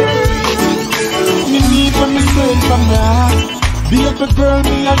 Me need when me say from my heart. Be a girl,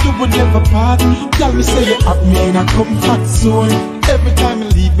 me and you would never part. Tell me say you have me in a comfort zone. Every time you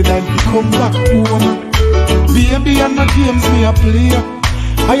leave me, then you come back home. Baby, and no games me a play.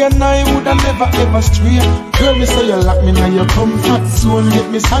 I and I would have never ever stray. Girl, me say you lock me in your comfort zone. Get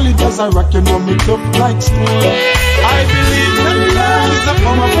me solid as a rock, you know me tough like stone. I believe that love is a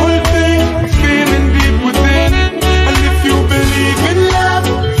powerful thing, feeling deep within. And if you believe in love,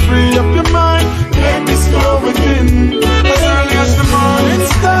 free up your mind, let me slow within. As early as the morning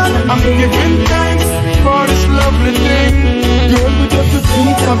star, I'm giving thanks for this lovely thing. Girl, you just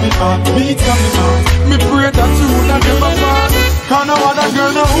beat on me heart, beat on me heart. Me pray that you would have never part. Can no other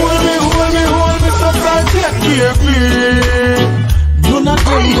girl now hold me so tight, yet baby. None of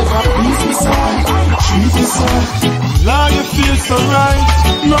them never please me so, treat me so. Now you feel so right.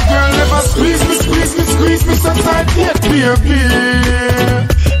 No girl never squeeze me so tight, yet baby.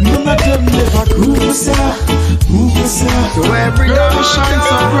 None of them never groove me so. So every girl shines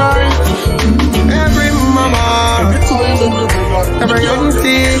so bright. Every mama, every young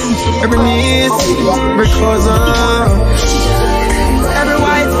thing, every niece, every cousin, every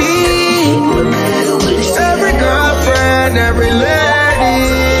wifey, every girlfriend, every lady.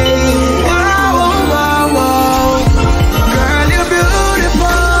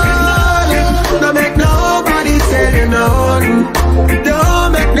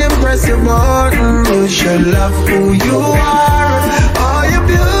 you're born. You should love who you are. Oh, you're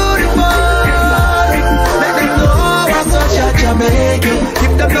beautiful. Let them know how such a Jamaican.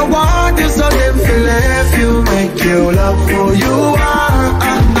 If them don't want you, so them feel left you. Make you love who you are.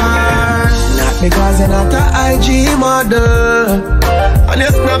 Not because you're not a IG model. And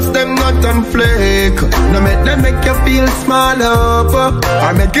your snaps them not on flake. No make them make you feel small up,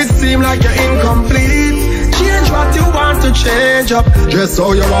 or make it seem like you're incomplete. Change what you want to change up. Dress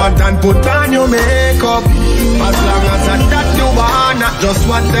how you want and put on your makeup. As long as that you want, not just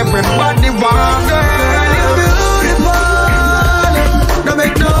what everybody want. Girl, you're beautiful. Don't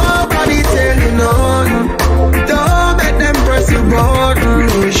make nobody tell you no. Don't make them press your button.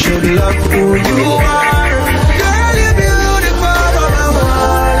 You should love who you are. Girl, you're beautiful.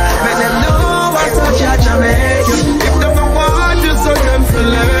 Make them know what's such a Jamaican. If they don't want you, so them feel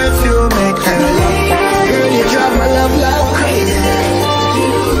left you. Make them love. Girl, you drive my love like crazy.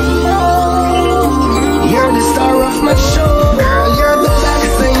 You're the star of my show. Girl, you're the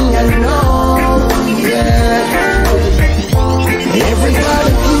best thing I know. Yeah.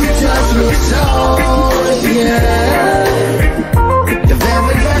 Everybody tells me so. Yeah. The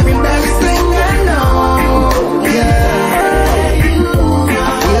very, very best thing I know. Yeah.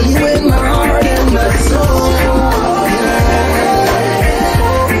 Feel you in my heart and my soul.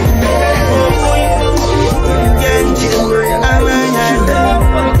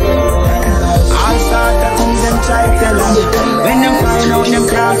 When them find out them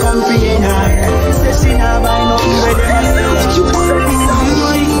can't come for you now. Say she not buy nothing with them.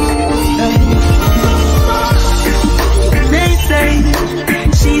 They say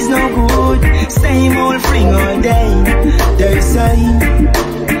she's no good. Same old fling all day. They say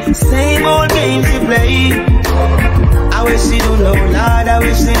same old games you play. I wish she don't know, Lord, I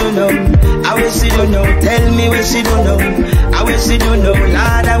wish she don't know. I wish she don't know, tell me what she don't know. I wish she don't know,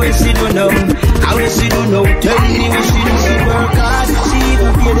 Lord, I wish she don't know. I wish she don't know, tell me what she don't. She work hard, she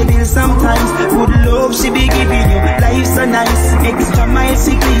even pay the bill sometimes. Good love she be giving you, life so nice. Extra mile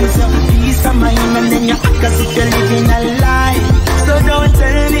she gives you, peace of mind. And then you act as if you're living a lie. So don't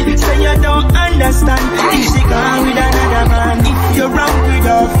tell me, say you don't understand. If she gone with another man, if you're wrong with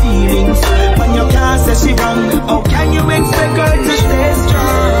her feelings, when you can't say she wrong, how can you expect her to stay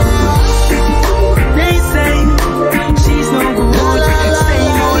strong? They say she's no good.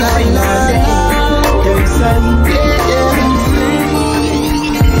 Same old thing all day. They say,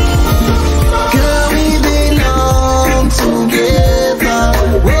 girl, we belong together.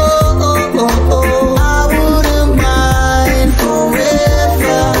 Whoa, oh, oh, oh. I wouldn't mind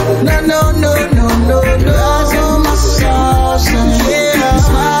forever. No, no, no, no, no, no. Eyes on my sunshine. Yeah,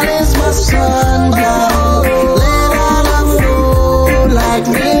 smile is my sundown. Let out a flow like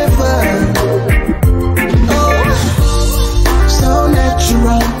river. Oh, so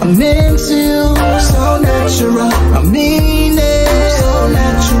natural. I'm into you. So natural. I mean it. So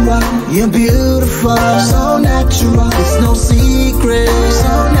natural. You're beautiful. So natural. It's no secret.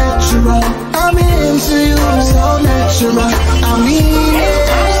 So natural. I'm into you. So natural. I mean it.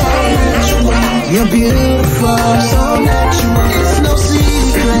 So natural. You're beautiful. So natural. It's no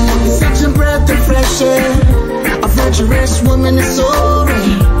secret. Such a breath of fresh air. A virtuous woman is so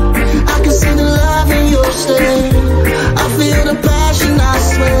rare. I can see the love in your stare. I feel the passion, I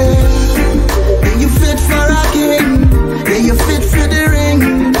swear. Yeah, you fit for rocking. Yeah, you fit for the ring.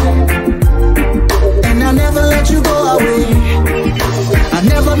 And I never let you go away. I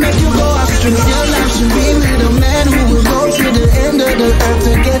never make you go astray. Your life should be with a man who will go to the end of the earth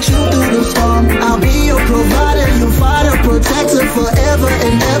to get you through the storm. I'll be your provider, your father, protector forever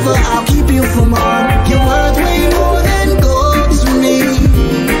and ever. I'll keep you from harm. You're worth way more than gold to me.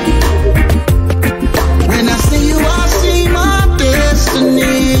 When I see you, I see my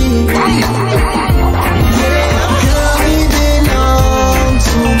destiny.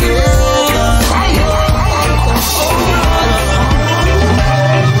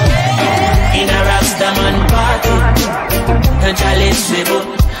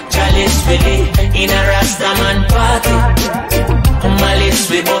 Chalice with it in a Rastaman party. Malice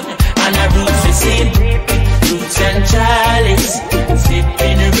with it and a roots we sip. Roots and chalice,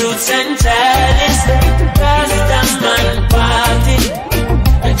 sipping the roots and chalice. Rastaman party.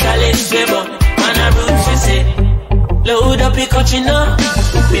 Chalice with it and a roots we sip. Load up the cochino.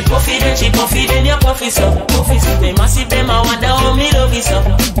 We puffy then she puffy then you puffy so. Puffy so. They massive them I wonder how me love it so.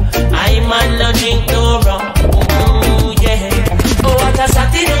 I man no drink no rum. Oh yeah. Oh, what a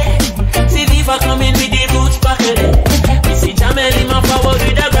Saturday. See Viva coming with the roots back there. We see Jamel in my power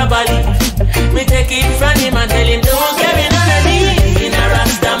with a grabber leaf. Me take it from him and tell him don't get me none of these. In a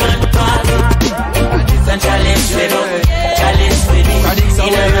Rastaman party. And chalice with it. Chalice with it.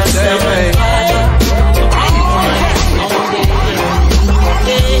 In a Rastaman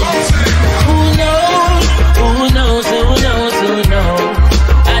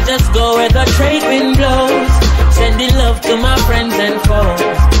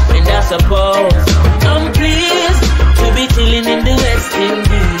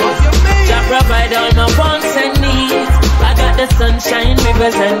the sunshine,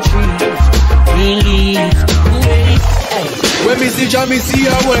 rivers and trees. Relief. When me see Jah, me see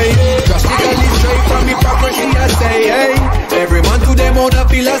a way. Drastically straight from me property, I say, hey. Every man to them own a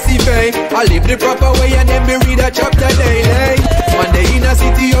philosophy. I live the proper way and then me read a chapter daily. One day in a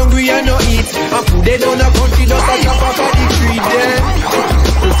city hungry and no eat, and food they down a country just a chop off of the tree there.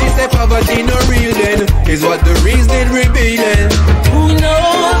 To see say poverty no real then, is what the reason revealing. Who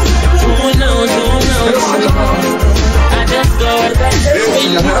knows? Who knows? Who knows? I just go back to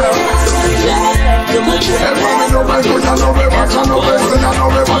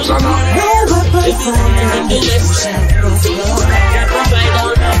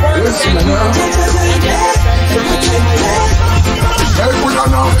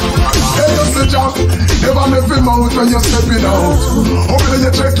never let me out when you're stepping out. Or whether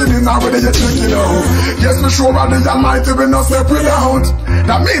you're checking in or whether you're checking out. Yes, me sure that the Almighty will not stepping out.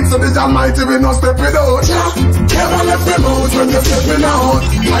 That means that the Almighty will not stepping out. Never let me out when you're stepping out.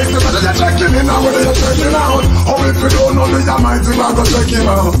 I say whether you're checking in or whether you're checking out. Or if you don't know the Almighty, will go check him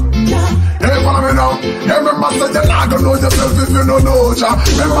out. Hey, follow me now. Remember, say you're not gonna know yourself if you don't know Jah.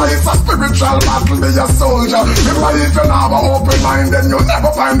 Remember, it's a spiritual battle, be a soldier. Remember, if you have an open mind, then you'll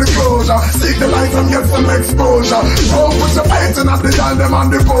never find the closure. Seek the light and get some exposure. Don't put your fighting at the end, them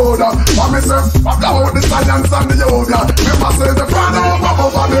on the border. For myself, fuck out the science and the yoga. Remember, say the plan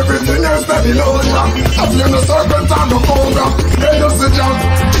above and everything else that he knows ya. Up in the serpent and the cobra. Hey, you see Jah,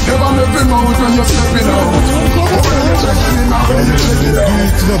 never let him out when you're stepping out. Or when you're checking in, or when you're checking out.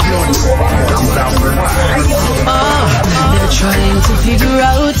 They're trying to figure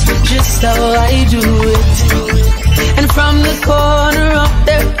out just how I do it. And from the corner of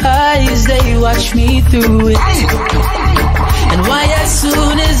their eyes, they watch me through it. And why as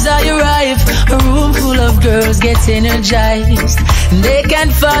soon as I arrive, a room full of girls gets energized. They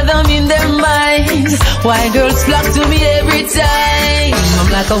can't fathom in their minds why girls flock to me every time. I'm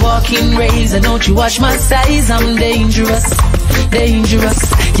like a walking razor, don't you watch my size? I'm dangerous, dangerous.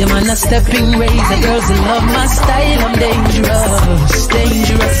 Yeah, man, a stepping razor. Girls that love my style, I'm dangerous,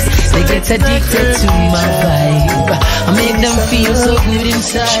 dangerous. They get addicted to my vibe. I make them feel so good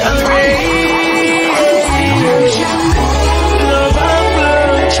inside.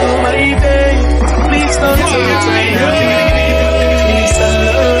 Please don't take it right now. Please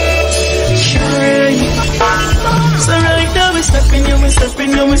so right now we're stepping, you we're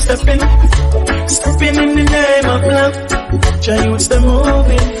stepping, you we're stepping. Stepping in the name of love. Try use the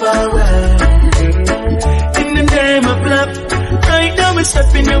moving forward. In the name of love. Right now we're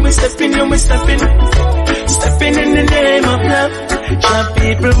stepping, you we're stepping, you we're stepping. Stepping in the name of love. Try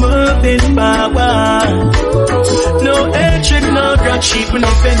people moving forward. No hatred, no grudge, even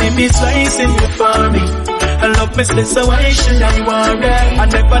if enemies rising before me. I love me still, so why should I worry? I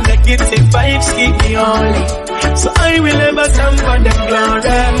never negative vibes keep me holy. So I will never stand for them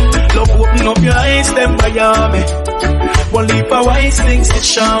glory. Love open up your eyes, them by me. One leap of wise things it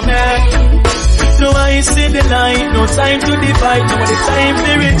show me. No I see the light, no time to divide, no the time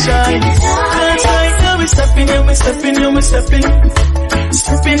to rejoice. That's right now we're stepping, yeah we're stepping, yeah we're stepping.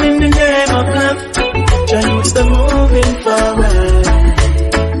 Stepping in the name of love. Try use the moving forward.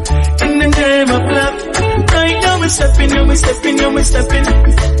 In the name of love. Right now we're stepping, yeah we're stepping, yeah we're stepping.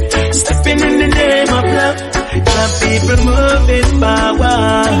 Stepping in the name of love. Try people moving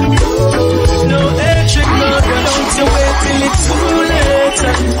forward. No hatred, no don't you wait till it's too late.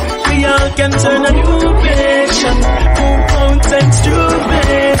 We all can turn a new page. Move mountains through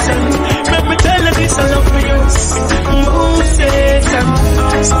vision. Let me tell you this, I love for you. Move Satan.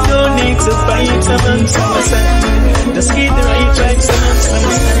 So don't need to fight amongst ourselves. Just keep the right vibes amongst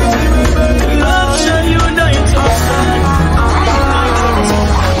ourselves. Love shall unite us.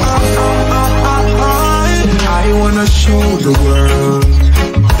 I wanna show the world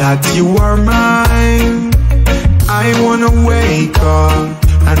that you are mine. I wanna wake up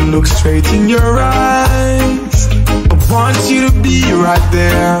and look straight in your eyes. I want you to be right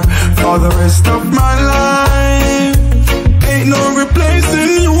there for the rest of my life. Ain't no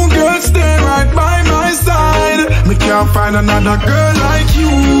replacing you, girl, stay right by my side. Me can't find another girl like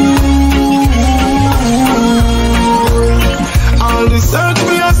you. All the search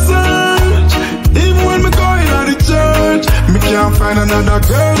me a search, even when me going out of church. Me can't find another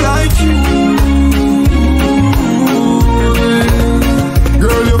girl like you.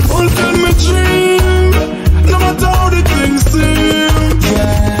 Girl, you fulfill my dream, no matter how the things seem.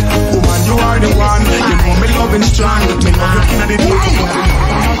 Yeah. Woman, you are the one. You know me loving strong. Me love you in the deep.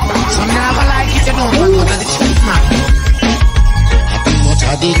 Some never like it, you know, but what are the truth, man? What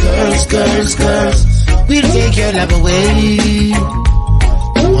are the girls, we'll take your love away.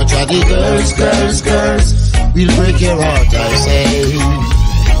 What are the girls, we'll break your heart, I say.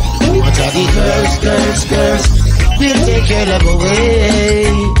 Too much of the girls, girls, girls, we'll take your love away.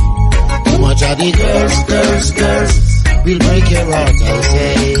 Too much of the girls, girls, girls, we'll break your heart, I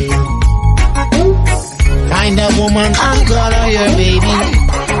say. Find a woman and call her your baby.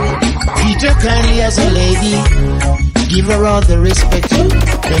 Treat her kindly as a lady. Give her all the respect you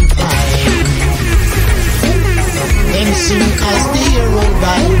can find. Then soon as the year roll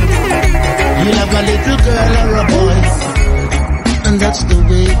by, you'll have a little girl or a boy, and that's the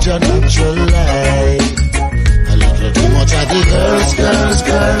way your natural life. A little too much of the girls, girls,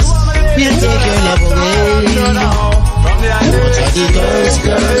 girls, we'll take your love away. Too much of the girls,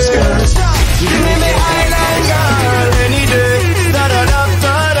 girls, girls, give me the island girl any day. Da da da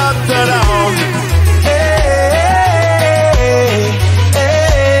da da da da. Hey, hey,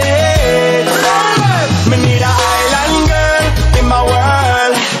 me need a island girl in my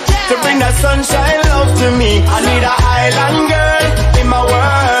world to bring that sunshine love to me. I need a island girl in my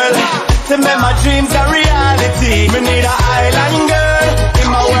world to make my dreams a reality. Me need a island girl in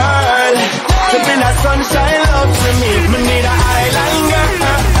my world to bring that sunshine love to me. Me need a island girl.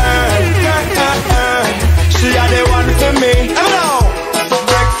 She are the one for me.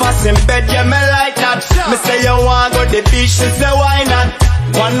 Breakfast in bed, yeah, me like that. Me say you want go to the beach, she say why not?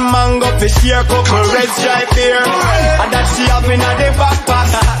 One mango fish here, couple red stripe here, and that she have in the backpack.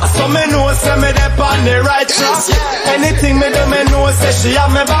 So me know say me dey on the right track. Anything me do, me know say she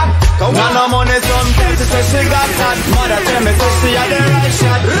have me back. Cause when I'm on it, sometimes she say she got that. Mother tell me say she have the right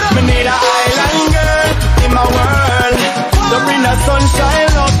shot. Me need a island girl in my world to bring that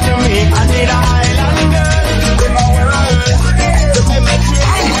sunshine love to me. I need a island girl.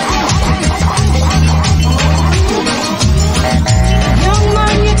 Young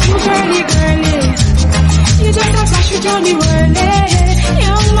man, you're too girly, girly. You just a flash with Johnny Whirly.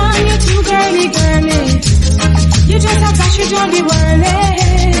 Young man, you're too girly, girly. You just a flash with Johnny Whirly.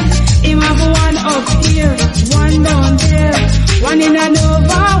 Him have one up here, one down there, one in a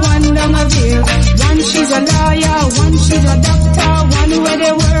Nova, one down a Ville. One she's a lawyer, one she's a doctor, one where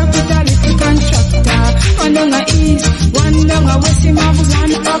they work with a little contractor. One down a east, one down a west, him have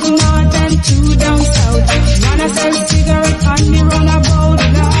one up north and two down south. One a sell cigarette on the roundabout,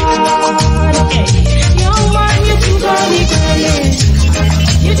 Lord. Hey, young man, you too girly, girly.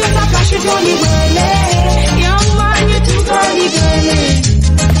 You just a flash with Johnny Whirly. Young man, you too girly, girly.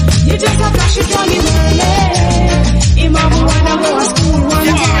 You just a flash with Johnny Whirly. Him have one a go to school, one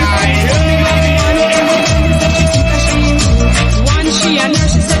she a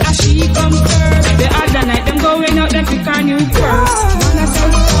nurse, she said that she come first. The other night them going out, them pick her new purse. One a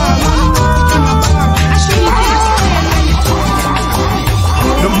sell star, one in a bar. And she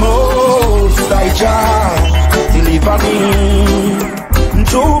the most I try deliver me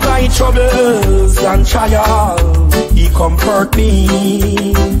through my troubles and trials. He comfort me.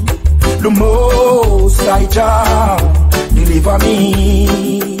 The most I try deliver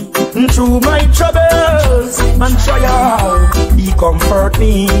me through my troubles and trials. He comfort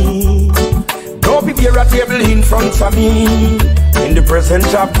me. Don't prepare a table in front of me in the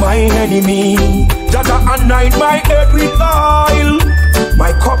presence of my enemy. Jaja anoint my head with oil,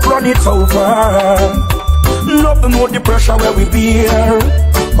 my cup run it over. Nothing more the pressure where we bear,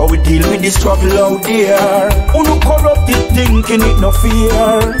 how we deal with the struggle out there. Uno corrupted thinking it no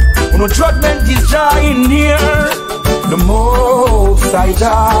fear, uno judgment is dying near. The most I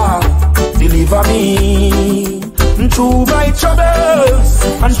die deliver me through my troubles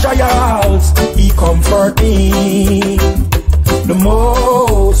and trials. He comfort me. The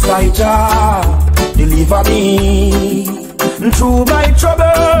most I die deliver me through my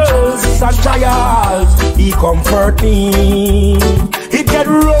troubles and trials. He comfort me. It get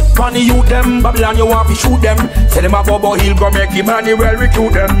rough on the youth them, Babylon you want to shoot them. Say them a Bobo Hill go make him and he well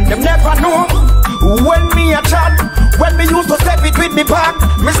recruit them. Them never know when me a chat, when me used to step it with me back.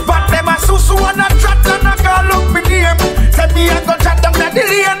 Me spot them a susu and a chat and a girl look me name. Say me a go chat them down the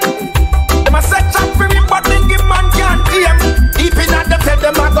lane. Them a set chat for me but think him man can't claim. Deep in at them say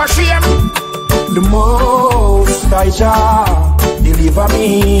them a go shame. The most I shall deliver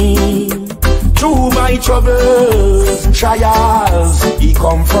me through my troubles and trials. He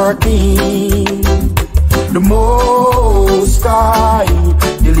comfort me. The most I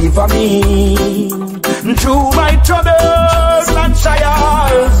deliver me through my troubles and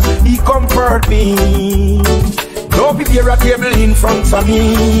trials. He comfort me. Don't prepare a table in front of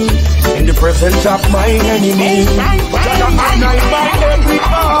me in the presence of my enemy. Just anoint my head with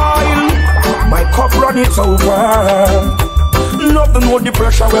oil, my cup run it over. Nothing more the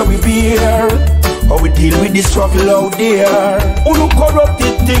pressure where we bear, how we deal with the struggle out there. Uno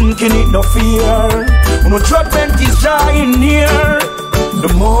corrupted thing thinking it no fear. No judgment is drawing near.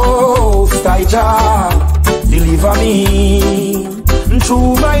 The most I Jah deliver me.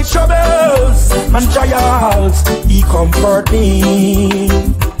 Through my troubles and trials, He comfort me.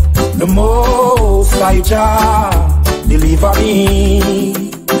 The most I Jah deliver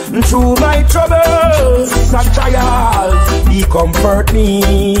me. Through my troubles and trials, He comfort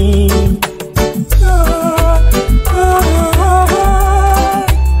me.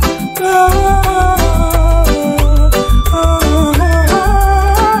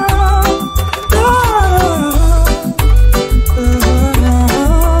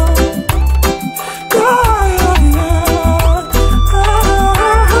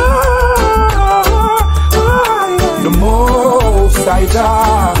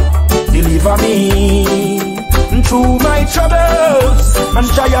 Deliver me. Through my troubles and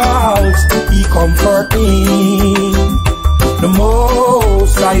trials, He comfort me. The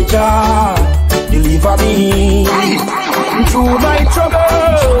most I Jah deliver me. Through my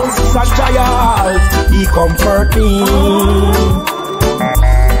troubles and trials, He comfort me.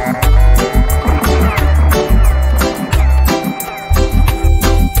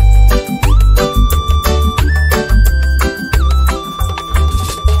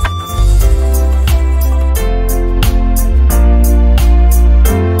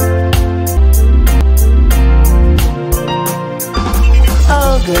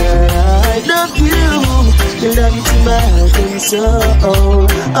 soul.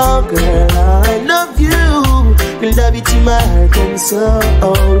 Oh girl, I love you. Will love you to my heart and soul.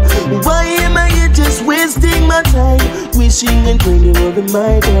 Why am I here just wasting my time, wishing and praying you will be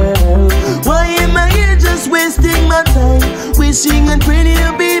my girl? Why am I here just wasting my time, wishing and praying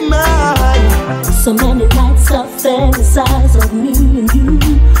you'll be mine? So many nights I fantasize of me and you,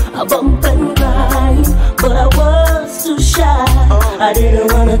 I bump and grind, but I was too shy. I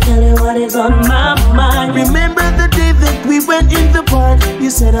didn't wanna tell you what is on my mind. Remember the day that we went in the park? You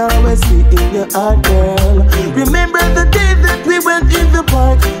said I'll always be in your heart, girl. Remember the day that we went in the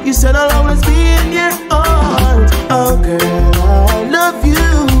park? You said I'll always be in your heart. Oh girl, I love you.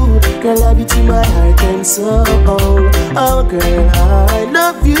 Girl, I love you to my heart and soul. Oh girl, I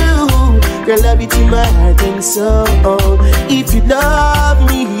love you. Girl, I love you to my heart and soul. If you love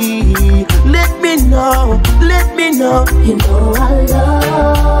me, let me know, let me know. You know I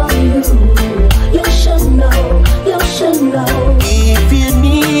love you. You should know, you should know. If you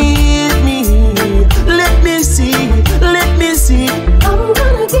need me, let me see, let me see. I'm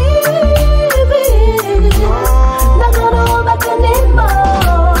gonna give it, not gonna hold back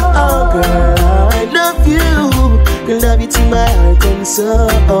anymore. Oh girl, I love you. Girl, love you to my heart and soul.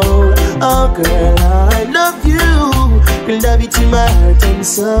 Oh girl, I love you. Girl, love you to my heart and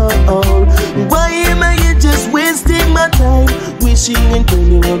soul. Why am I here just wasting my time, wishing and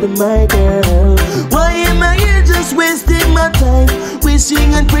praying you will be my girl? Why am I here just wasting my time,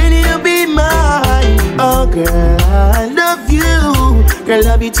 wishing and praying you'll be mine? Oh girl, I love you. Girl,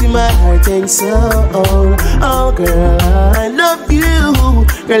 love you to my heart and soul. Oh girl, I love you.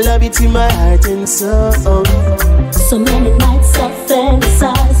 Girl, love you to my heart and soul. So many nights I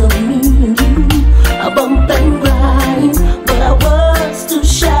fantasize of me and you, I bump and grind, but I was too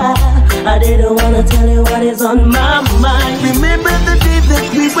shy. I didn't wanna tell you what is on my mind. Remember the day that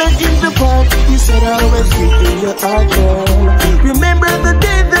we went in the park? You said I was in your heart, girl. Remember the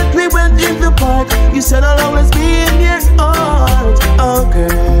day that we went in the park? You said I'll always be in your heart. Oh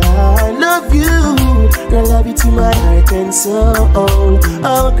girl, I love you. Girl, love you to my heart and soul.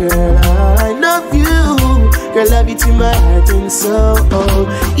 Oh girl, I love you. Girl, love you to my heart and soul.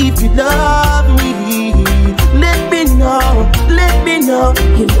 If you love me, let me know, let me know.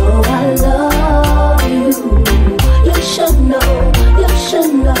 You know I love you. You should know, you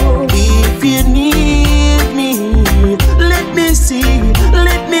should know. If you need me, let me see,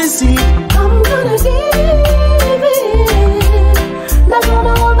 let me see. I'm gonna give it, not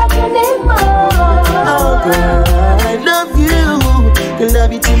gonna hold back anymore. Oh girl, I love you. Girl,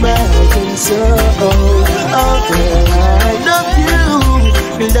 love you to my heart and soul. Oh girl, I love you.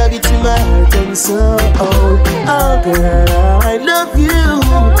 Girl, love you to my heart and soul. Oh girl, I love you.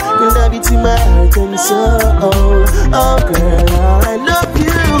 Girl, love you to my heart and soul. Oh girl, I love you.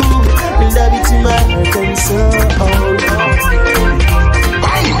 Girl, love you to my heart and soul.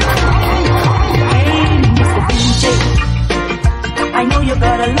 Hey, Mr. DJ, I know you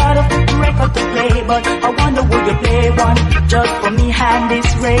got a lot of record to play, but I wonder would you play one just for me on this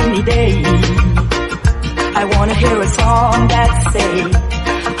rainy day? I wanna hear a song that say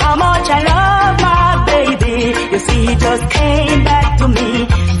how much I love my baby. You see, he just came back to me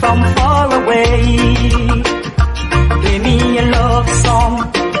from far away. Play me a love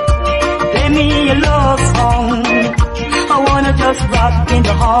song rock in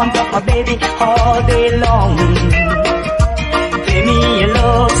the arms of my baby all day long. Play me a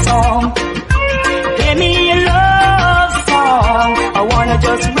love song. Play me a love song. I wanna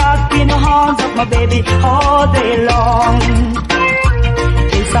just rock in the arms of my baby all day long.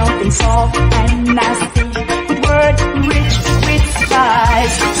 Play something soft and nasty with words rich with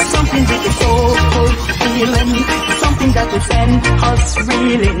spice. Something with a soulful feeling. Something that will send us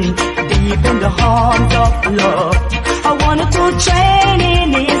reeling deep in the arms of love. I wanna to chain in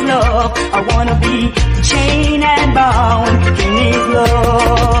his love. I wanna be chained and bound in his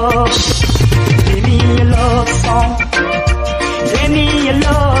love. Give me a love song. Give me a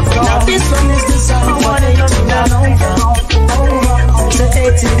love song. Now this one is the song for 18 and over. So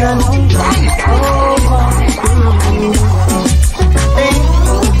 18 and over. Hey.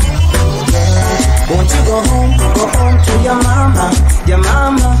 Won't you go home to your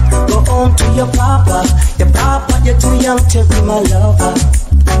mama, go home to your papa, you're too young to be my lover,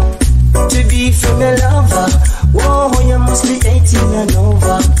 to be for my lover. Whoa, you must be 18 and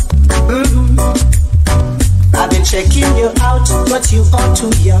over. I've been checking you out, but you are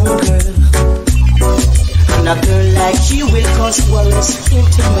too young, girl. And a girl like you will cause worries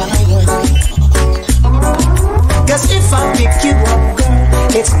into my world. Cause if I pick you up,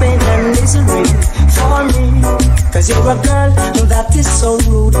 girl, it's pain and misery for me. Cause you're a girl that is so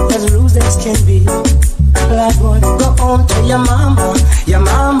rude as can be. Like boy, go home to your mama,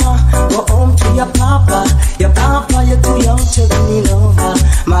 go home to your papa, you're too young to be me lover.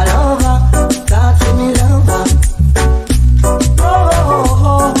 My lover, God give me lover.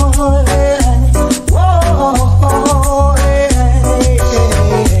 Oh, hey, whoa, hey.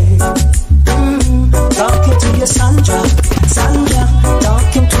 Talking to your Sandra,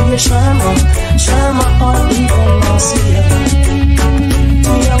 talking to your Sherma, or even Marcia.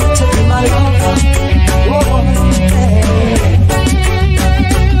 Too young to be my lover. Whoa, hey.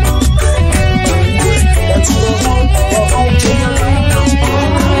 Let's go home to your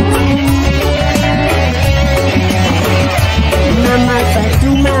Mama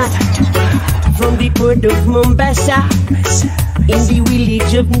Fatuma, from the port of Mombasa, in the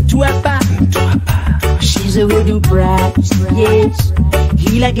village of Mtwapa. She's a voodoo bride, yes,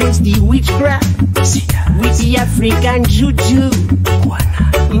 heal against the witchcraft with the African juju.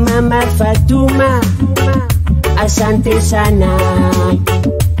 Mama Fatuma, asante sana.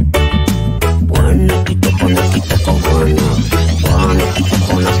 Bwana kitoko na kitoko bwana, bwana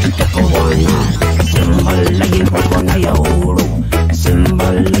kitoko na kitoko bwana. Simbala yimfako na yauru,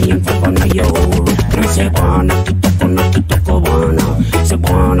 simbala yimfako na yauru. Se bwana kitoko na kitoko bwana, se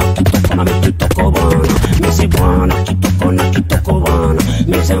bwana kitoko na kitoko bwana. Me se bwana kitoko na kitoko bwana.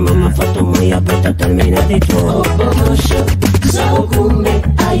 Me se mama Fatuma ya peta termina de todo. Obosho, saugume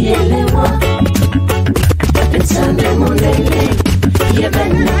ayelewa. Pensame monele,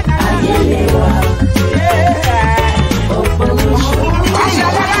 yebena ayelewa. Obosho.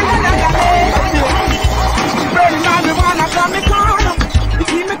 Burning marijuana from me corner, you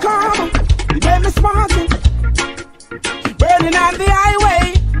keep me calm, you get me smarting. Burning on the highway,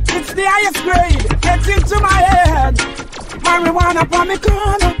 it's the highest grade, gets into my head. Marijuana from me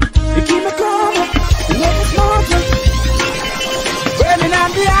corner, you keep me calm, you get me smarting. Burning on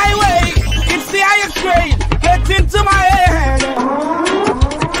the highway, it's the highest grade, gets into my head.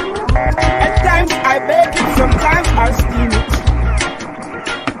 At times I bake it, sometimes I steam it.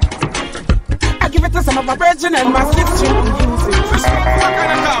 I give it to some of my brethren and my sister who use it. What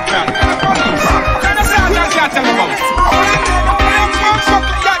kind of talk, man? What kind of sound does that tell about?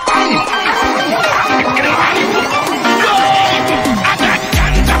 I got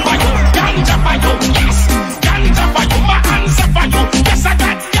ganja for you, yes. Ganja for you, my hands up for you. Yes, I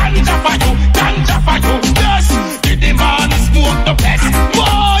got ganja for you, yes. Did the man smoke the best?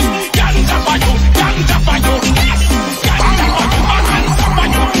 Boy, ganja for you, yes. Ganja for you, my hands up for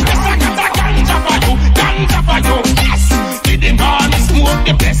you. Yes, I got a ganja for you, yes. Did the man smoke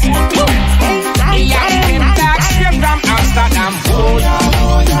the best? The African tax straight from Amsterdam.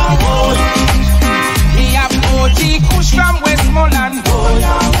 Hold. Me have OG Kush from Westmoreland. Hold.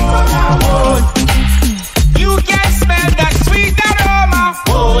 You can smell that sweet aroma.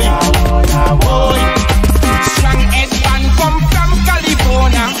 Hold. Strong head man come from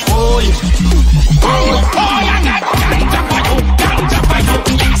California. Hold. I got ganja for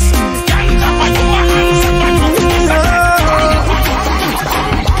you, yes. Ganja for you, my hands up for you. Yes, I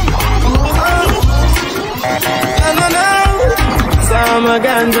So I'm a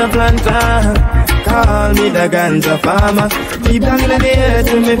ganja planter, call me the ganja farmer. Keep down in the air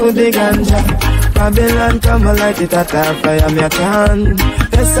till me put the ganja. Babylon come and light it at a fire, me a chant.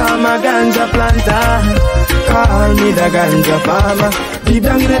 Yes, I'm a ganja planter. Call me the ganja farmer. Deep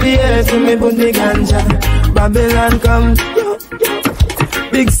down in the earth, me put the ganja. Babylon come, yo, yo.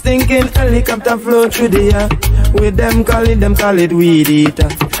 Big stinking helicopter flow through the air. With them call it weed eater.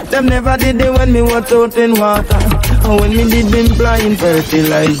 Them never did it when me was out in water. And when me did them blind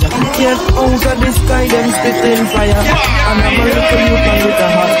fertilizer. Yet out of the sky them spitting fire. And I'm a little youth and with a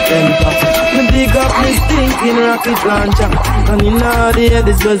hot temper. Me dig up me stinking rocket launcher. And in all the air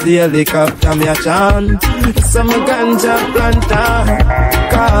this was the helicopter me a chant. Some ganja planter.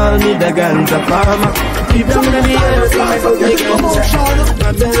 Call me the ganja farmer. Deep down in the earth I put the ganja.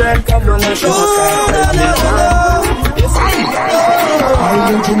 Babylon come on and show I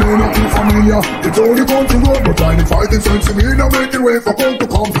want to know nothing familiar. It's only going to road, but I need fighting sense to me. Now making way for come to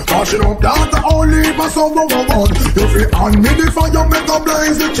come. Cashing up that I only my son go on. You feel on me the fire, make a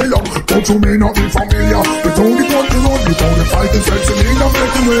blaze the chill up. Don't you may not be familiar. It's only going to road, it's only fighting sense to me. Now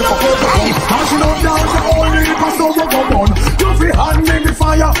making way for come to come. Cashing up that I only my son go on. You feel on me the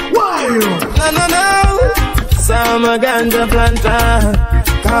fire, why? No. Some ganja planter.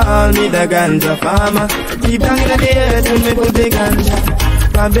 Call me the ganja farmer. Deep down in the earth when me put the ganja.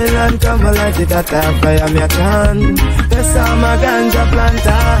 Babylon come and light it at a fire me a chant. Yes, I'm a ganja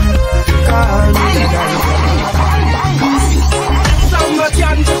planter. Call me the ganja Some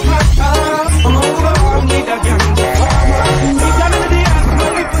ganja planter. Call me the ganja farmer. Deep down in the earth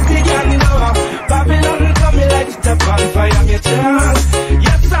when me put the ganja. Babylon come and light it up on fire me a chant.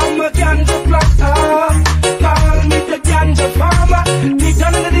 Yes, I'm a ganja planter. Call me the ganja farmer. Deep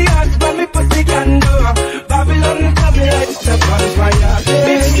down in the earth when me put the ganja. Babylon come and light it up on fire.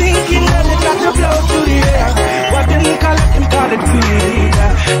 Big stinking helicopter blow through the air. What them call it weed.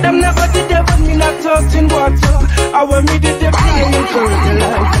 Them never did that when me not touching water. Or when me did the flying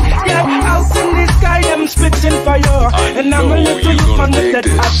fertilizer. Yeah, out in the sky them spitting fire. And I'm a little youth on the dead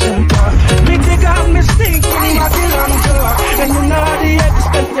action car. Me dig out me stinking Babylon door. And you know the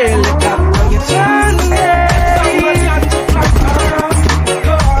extent helicopter you turn me. Somebody on the platform.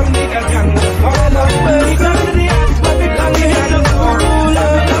 Call me the ganja farmer. Me go to the earth when me bang me head up.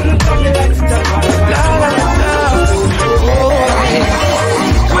 Babylon come me like the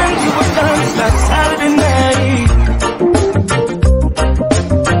when you were dance that Saturday night,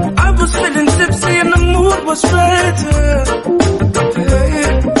 I was feeling tipsy and the mood was right.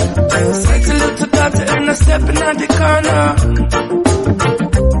 Like a little daughter and I stepping out the corner.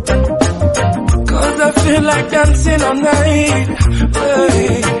 Cause I feel like dancing all night.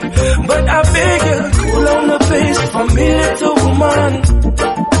 But I beg you, cool on the pace for me, little woman.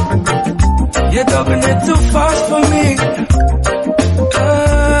 You're doubling it too fast for me.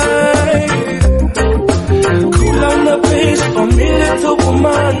 Cool on the pace for me, little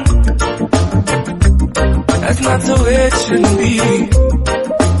woman. That's not the way it should be.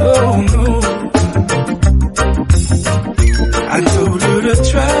 Oh no. I told you to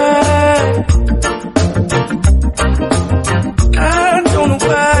try. I don't know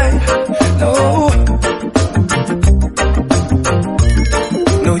why.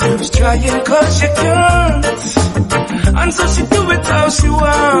 No use trying cause you can't. And so she do it how she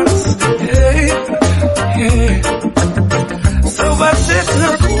wants. Yeah. So I said to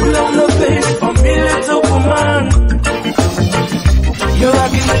her, cool on the pace for me, little woman. You're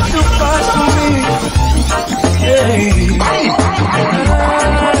rocking it too fast for me. Yeah.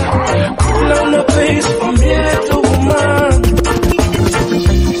 Cool on the pace for me, little woman.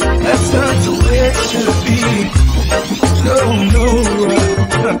 That's not the way it should be. No.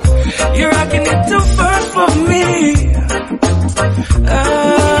 You're rocking it too fast for me.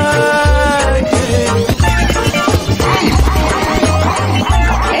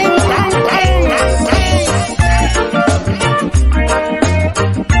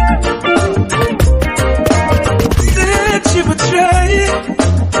 Said she would try,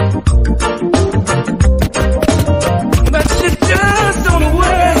 but she just don't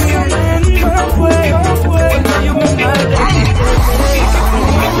work in my way. You were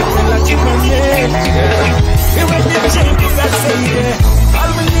like you were you were the champion, I say yeah.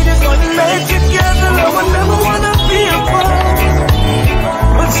 All we need is one night together. I would never wanna be apart.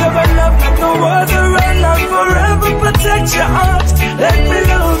 But show love like no other, and I'll forever protect your heart. Let me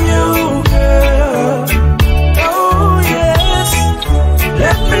love you, girl. Oh yes,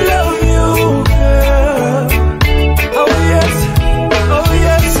 let me love you, girl. Oh yes, oh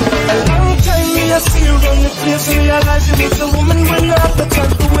yes. A long time me I see you run the place, realize you was a woman when I have the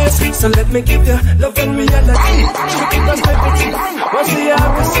time to waste. So let me give you love and reality. Trick us everything. Once you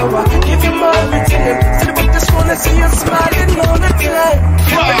have it, so I give you my everything. Still but just wanna see you smiling all the time.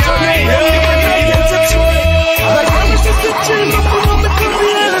 It's a dream, but we want to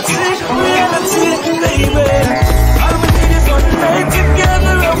reality, baby. All we need is one night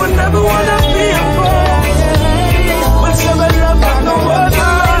together, and we never wanna be apart. We'll share a love like no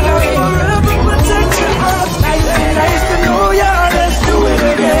other, forever protect your heart. Nice to know ya, let's do it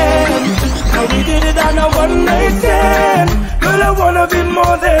again. Now we did it on a one night stand. Girl, I wanna be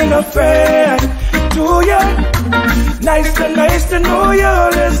more than a friend to ya. Nice to know ya,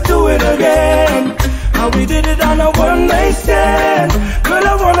 let's do it again. How we did it on a one night stand. Girl,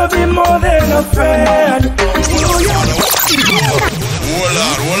 I wanna be more than a friend to ya.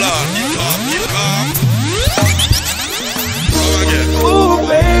 Hold on. Ooh,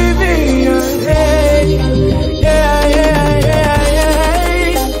 baby, yeah.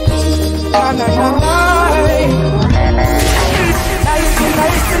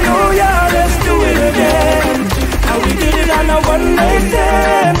 Nice to know ya, let's do it again. How we did it on a one night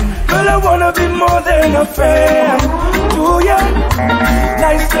stand. Girl, I wanna be more than a friend to ya.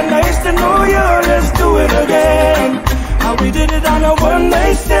 Nice to know ya, let's do it again. How we did it on a one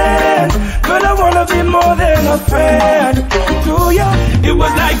night stand. Girl, I wanna be more than a friend to ya. It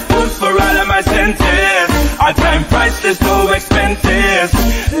was like food for all of my senses. Our time price is so expensive.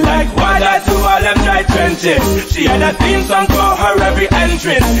 Like water to all them dry trenches. She had a theme song for her every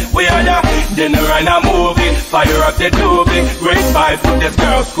entrance. We had a dinner and a movie. Fire up the doobie. Great vibe from this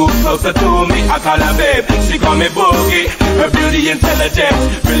girl, scoop closer to me. I call her babe, she call me boogie. Her beauty intelligence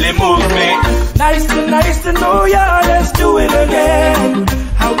really moves me. Nice to know ya, let's do it again.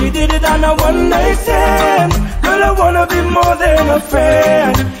 How we did it on a one night stand. Girl, I wanna be more than a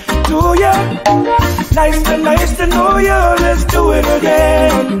friend to ya. Nice to know ya, let's do it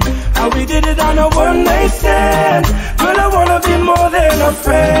again. How we did it on a one night stand. Girl, I wanna be more than a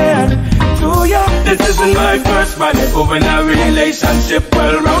friend to ya. This isn't my first radical in a relationship.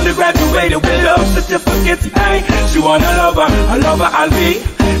 Well rounded, graduated with love certificates. Hey, she want a lover I'll be.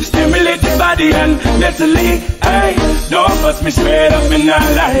 Stimulate your body and mentally. Hey, don't bust me straight up in a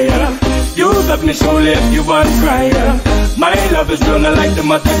liar. Use up me shoulder if you want crier. My love is real, not like the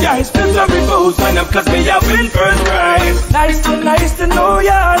mother guys. Filtery fools, sign up, cause me I win first prize. Nice to know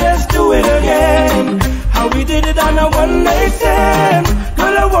ya, let's do it again. How we did it on a one night stand.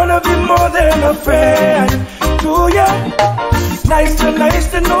 Girl, I wanna be more than a friend to ya. Nice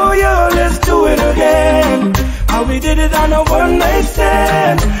to know ya, let's do it again. How we did it on a one night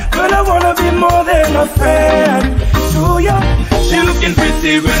stand. Girl, I wanna be more than a friend to ya. She looking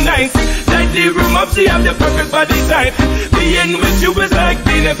pretty real nice. Like the room up, she have the perfect body type. Being with you is like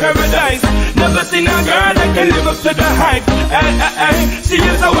being in paradise. Never seen a girl that can live up to the hype. Ay. She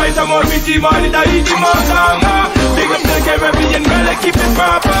is a white, I'm original, money that eat him out. Big up the Caribbean girl, I keep it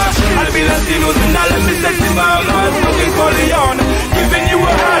proper. I'll be Latinos and I'll be sexy mama. Smoking Corleone, giving you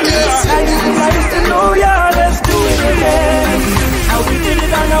a higher. Nice to know ya, let's do it again. How we did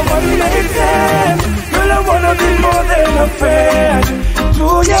it on a one night stand. Girl, I wanna be more than a friend to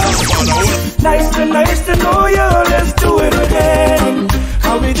ya. Nice to know ya, let's do it again.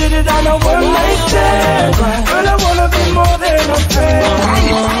 How we did it on a one night stand. Girl, I wanna be more than a friend.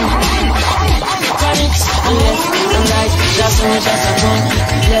 Chronixx, left and right, just a front,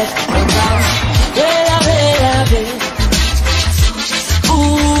 left and right. Baby.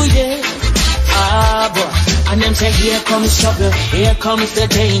 Ooh yeah, boy. And them say here comes trouble, here comes the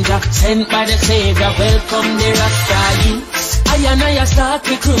danger. Sent by the Savior, welcome the Rasta youths. I and I start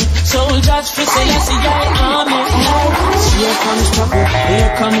recruit soldiers for Selassie army. Here comes trouble,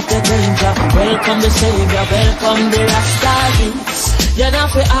 here comes the danger. Welcome the Savior, welcome the Rasta youths. You know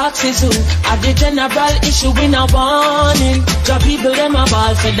for axes who are the general issue in a warning. Job people them a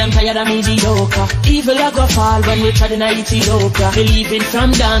ball, said them tired of mediocre. Evil a go fall when we try in Ethiopia. Believing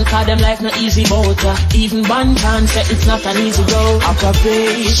from down, cause them life not easy motor. Even one can say it's not an easy road.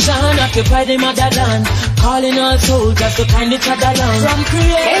 Occupation, occupy the motherland. Calling all soldiers to kind each other down. From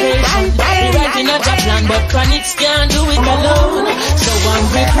creation, copywriting a job plan, but chronixx can't do it alone. So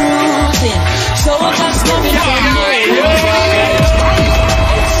I'm recruiting soldiers coming from there.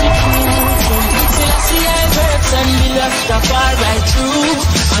 And the Rastafari right through.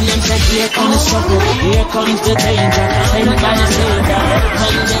 And them said here comes trouble, here comes the danger. Send by the Savior,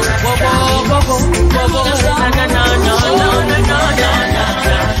 come the whoa. No.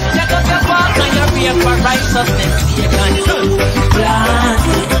 Take up your walk and your rear for righteousness. You can plant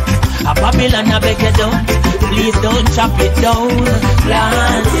it. A Babylon a beg you down. Please don't chop it down.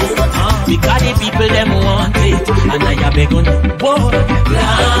 Plant it. Because the people them want it. And I beg on whoa.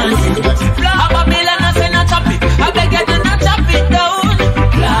 Plant it. A Babylon a say not chop it. I beg you do not chop it down.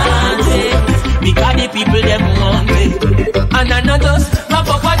 Plant it. Because the people them want it. And I know just pop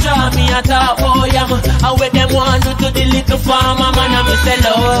up what draw me a talk, boy, I'm I where them want to the little farmer, man, I'm say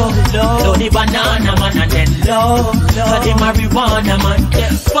love, love the banana, man, and then love the marijuana, man.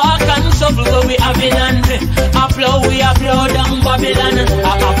 Spark and shovel where we have it and upload, we upload down Babylon.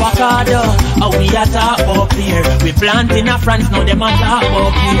 Avocado, we a talk up here. We plant in a France, now them a talk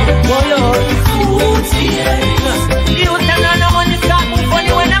up here. Oh Lord, food here. You tell no money start with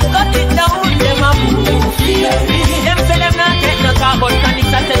money when them cut it down. Them a move here. Them say them not take no talk, but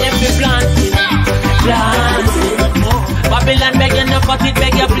chronixx I tell them to plant it. Plant it. Babylon beg you no cut it,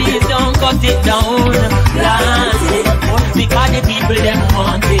 beg you please don't cut it down. Plant it. Because the people them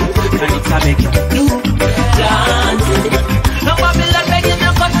want it. Chronixx I beg you do. Plant it. No Babylon beg you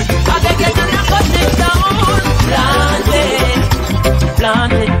no cut it, I beg you to no cut it down. Plant it.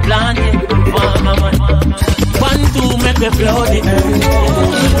 Plant it, plant it. Mama, mama. 1, 2, make me flow the earth.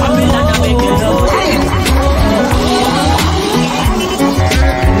 Babylon I beg you load it.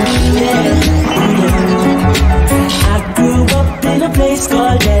 I grew up in a place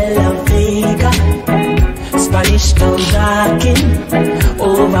called La Vega, Spanish town rocking,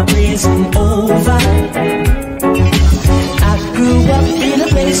 over prison over. I grew up in a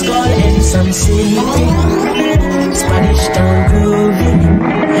place called Ensom City, Spanish town grooving,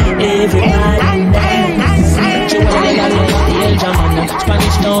 everybody dance.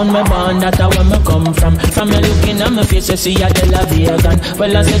 Spanish town, my born, that's where me come from. From me looking at my face, I see a De La Vegan.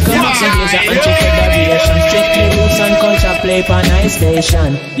 Well, as I come up, some days I check federation. Strictly roots and culture, play for nice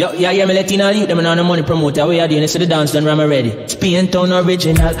station. Yo, yeah, me letting all you, them on the money promoter. We are doing this to the dance, done, I'm ready. Spain town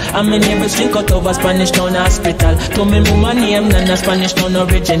original. I'm my neighbors drink out over Spanish town hospital. To me, mama name, Nana Spanish town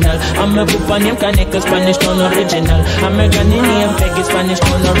original. I'm my papa name, Chronixx Spanish town original. I'm my granny name, Peggy Spanish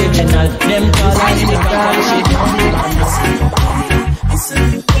town original. Them call us the call.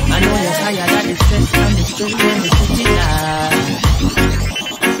 I know you're tired of the stress and the stress and the city life.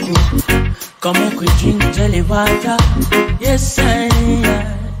 Come on, we drink jelly water. Yes, I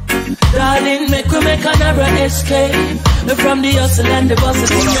darling, make we make another escape from the hustle and the bustle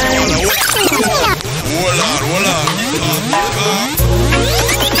tonight. Hold on.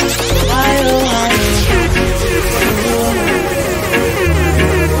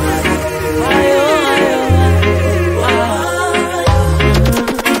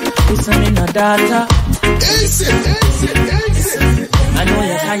 Listen in the data. I know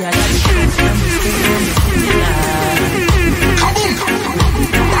you're tired of the stress and the city life.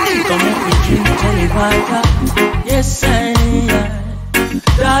 Come on, we drink jelly water. Yes, I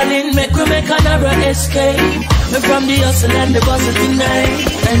darling, make we make another escape from the hustle and the bustle tonight.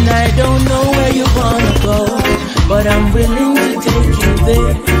 And I don't know where you wanna go, but I'm willing to take you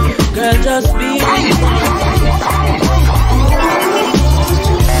there. Girl, just be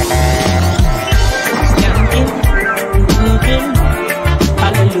skanking, moving,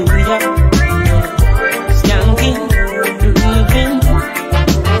 hallelujah. Skanking, moving,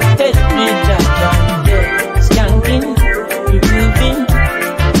 take me down, yeah. Skanking, moving,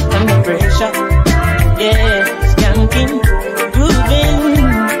 under pressure, yeah. Skanking, moving,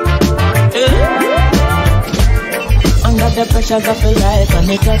 under the pressures of the life and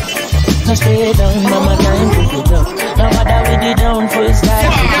the touch. No stay down, mama time to get up. No matter with the down full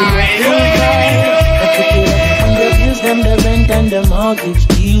style. And the bills, them the rent and the mortgage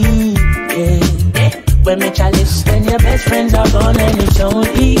due, yeah. When me chalice, then your best friends are gone and it's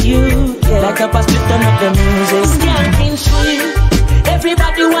only you, yeah. Like a pass, lift on up the music. Skanking sweet,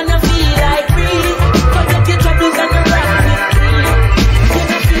 everybody wanna feel like free. Forget your troubles and the rock with me.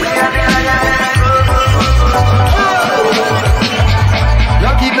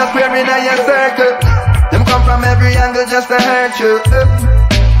 Don't keep no square in your circle. Them come from every angle just to hurt you.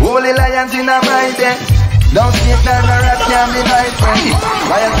 Holy lions in a mind, don't skip down the rat can't be my friend.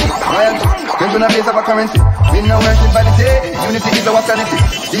 Royalty, them to the place of a currency. We no worship vanity, unity is our sanity.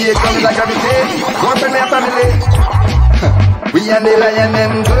 The hate comes like gravity, don't friend my family. We and the lion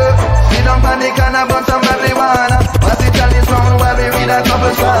them good. We don't panic and a bunch of marijuana. Pass it on this round while we read a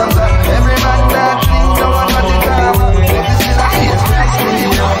couple songs. Every man that sings, no one want it drama. This is a case,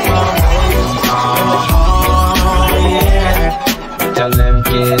 tell them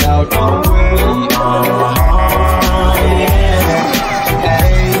get out my way.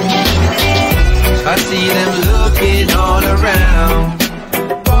 I see them looking all around,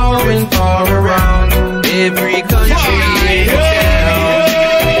 pouring far around every country and town,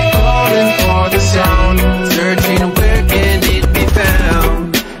 calling for the sound, searching where can it be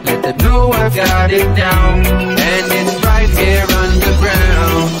found. Let them know I got it down, and it's right here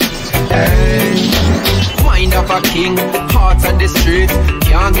underground. Hey. Mind of a king, hearts on the streets,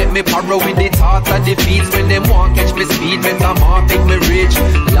 can't want get me paro with the thoughts of defeats. When them want catch me speed, metamorphic me rich.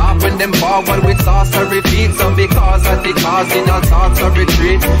 Laugh when them forward with sauce to repeat. So because of the cause in all thoughts to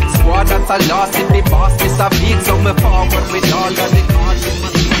retreat. Squad that's a loss if the boss miss a beat. So me forward with all of the cause in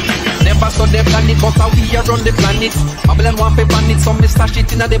my never saw them planet, but how we are on the planet. Babylon want to ban it, so me stash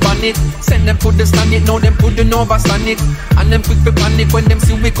it in the bonnet. Send them to the stand it, now them couldn't overstand it. And them quick to panic when them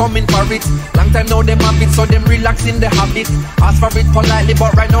see we coming for it. Long time now them have it, so them relax in the habit. Ask for it politely,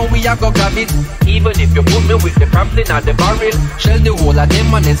 but right now we are go grab it. Even if you put me with the cramps in the barrel, shell the whole of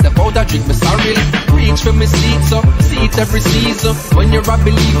them and then step out and drink me sorrel. Reach for me seats up, see it every season. When you're a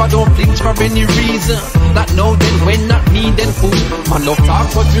believer, don't flinch for any reason. Not now then when, not me then who. Man love talk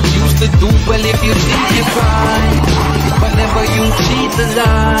what you used to do. Well if you see you fine, whenever you cheat the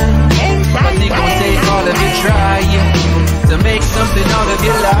line, but you gon' take all of your trying to make something out of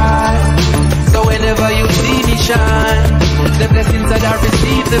your life. So whenever you see me shine, the blessings that I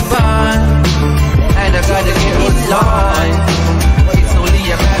receive divine, and I gotta get in line. It's only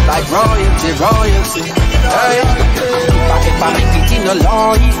a man like royalty. Hey, if I make it in a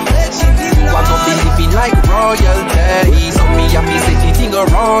life, I'm gonna be living like royalty. So me happy say the thing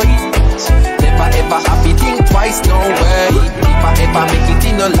alright. Never ever happy think twice, no way. If I ever make it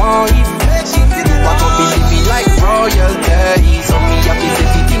in a life, I'm gonna be living like royalty. So me happy say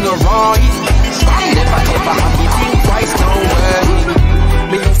the thing alright. Never ever happy think twice, no way.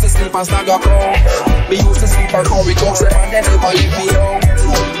 Me used to sleep and snag a crow. Me used to sleep and curry cooks and then never leave me home.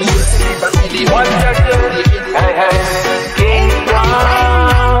 Me used to sleep and see the one that hey, Kingston,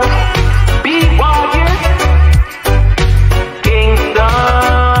 be warrior.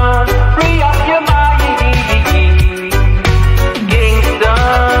 Kingston, free up your mind. Kingston,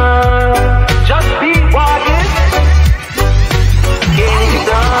 just be warrior.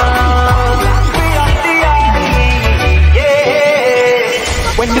 Kingston, free up the eye,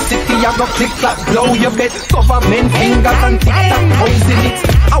 yeah. When the city I go click clap, blow your bed. Government fingers and tic-tac toes in it.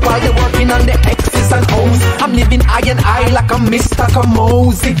 And while you're working on the X's and O's, I'm living eye and eye like a Mr.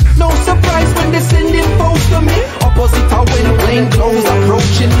 Kamosi. No surprise when they sending posts to me. Opposite how when plain clothes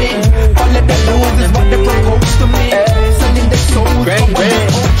approaching me. All of the news is what they propose to me. Sending the souls from the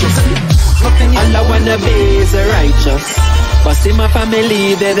coaches. All I wanna be is a righteous. But see my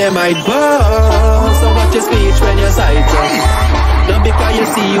family, they might bow. So watch your speech when you're sighted. Not because you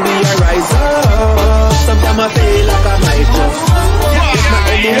see we are rise up. Sometimes I feel like I might just. It's my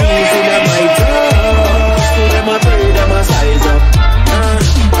enemies in my trust. To them I pray, them I size up.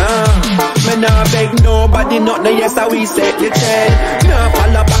 Me nah beg nobody, not the yes, how we set the chain. Nah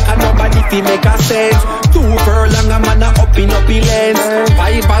follow back and nobody fi make a sense. 2 furlong a man a up in lanes.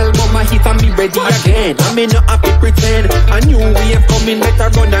 5 album a hit and be ready again. I me not happy pretend. A new wave coming, better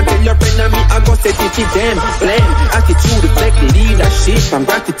run and tell your friend and me I go set it to them. Blame attitude reflect leadership and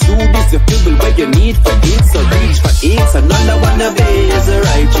gratitude is the fuel where you need for it. So reach for it, so none I wanna be is a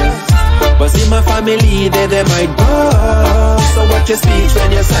righteous. But see my family, they might go. So watch your speech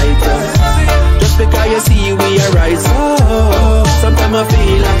when you're sighted. Just because you see we are rise up. Sometimes I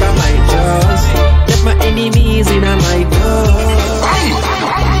feel like I might just let my enemies in my door.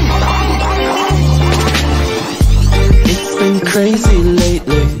 It's been crazy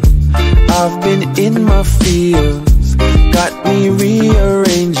lately. I've been in my feels. Got me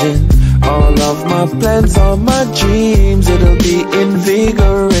rearranging all of my plans, all my dreams. It'll be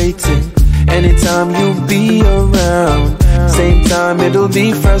invigorating anytime you be around. Same time it'll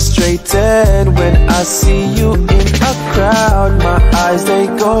be frustrated when I see you in a crowd. My eyes, they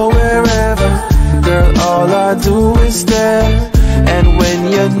go wherever. Girl, all I do is stare. And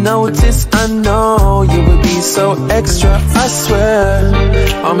when you notice, I know you will be so extra, I swear.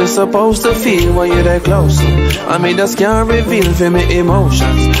 I'm supposed to feel when you're that close. I mean, just can't reveal for me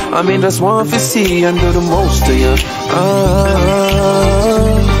emotions. I mean, just want to see and do the most to you.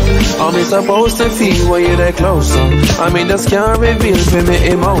 I'm supposed to feel when you're that close. I mean, just can't reveal for me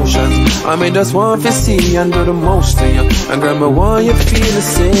emotions. I mean, just want to see and do the most to you. And girl, I want you feel the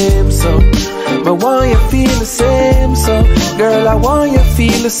same, so. But why you feel the same, so girl, I want you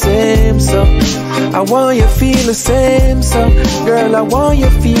feel the same, so I want you feel the same, so girl, I want you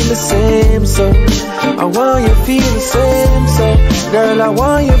feel the same, so I want you feel the same, so girl, I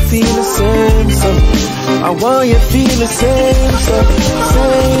want you feel the same, so I want you feel the same,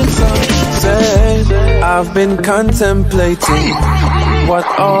 same. I've been contemplating what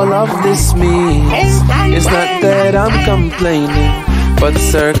all of this means. It's not that I'm complaining, but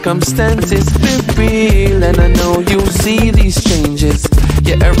circumstances be real, and I know you see these changes.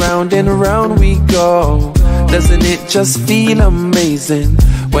 Yeah, around and around we go. Doesn't it just feel amazing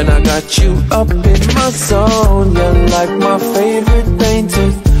When I got you up in my zone, you're like my favorite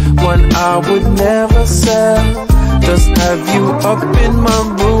painting, one I would never sell. Just have you up in my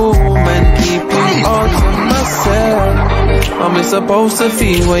room and keep you all to myself. I'm supposed to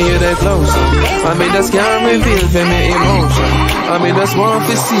feel when you're that close. I mean, that's can't reveal for me emotion. I mean, that's one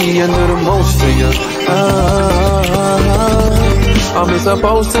to see and do the most to you. I'm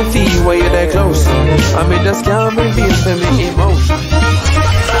supposed to feel when you're that close. I mean, that's can't reveal for me emotion.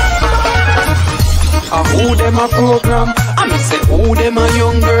 Who them a program? I me say who them a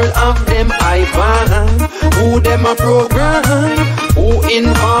young girl of them iPhone. Who them a program? Who in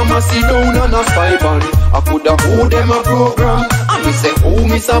pharmacy down on a spy band? I coulda who them a program? I me say who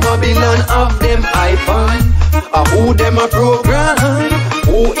Miss a Babylon of them iPhone. Who them a program?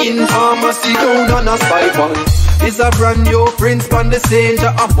 Who in pharmacy down on a spy band? Is a brand new prince on the scene.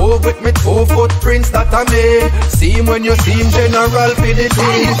 I move with me 2 footprints that I made. See him when you see him, general for the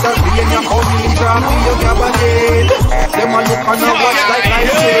day. It's a rain, you come in, drop in your cabinet. Them a look on your watch like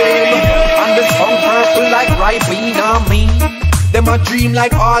ice cream. And the sun purple like ripe bean on me. Them a dream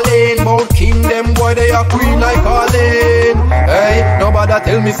like Arlene. Mount King, them boy they a queen like Arlene. Hey, nobody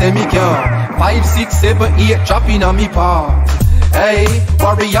tell me say me can't. 5, 6, 7, 8 dropping on me part. Hey,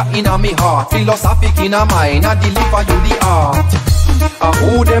 warrior in a me heart, philosophic in a mind, I deliver you the art.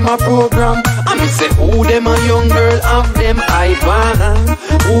 Who them a program? I me say who them a young girl of them iPhone.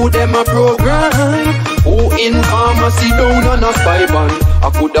 Who them a program? Who in pharmacy down on a spy band? I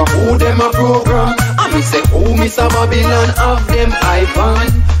coulda who them a program? I me say who Miss a Babylon of them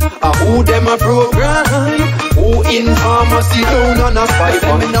iPhone. Who them a program? Who in pharmacy down on a spy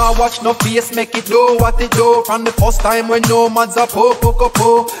band? Me nah watch no face, make it do what it do. From the first time when nomads a po.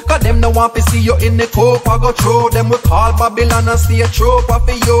 Cause them no want to see you in the cope. I go throw them we call Babylon and stay trope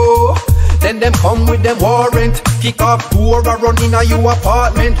for you. Then them come with them warrant. Kick off door or run in a you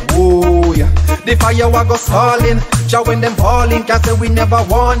apartment. Whoa, yeah. The fire wa go stalling. Ja when them falling, cause say we never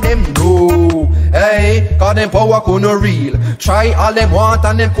want them, no. Hey, cause them power couldn't real. Try all them want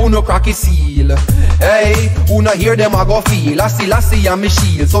and them couldn't crack a seal. Hey, who not hear them I go feel. Lassie and me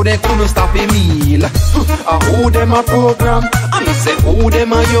shield, so they couldn't stop a meal. Who them a program? I me say who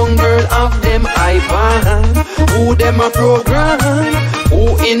them a young girl of them iPhone. Who them a program?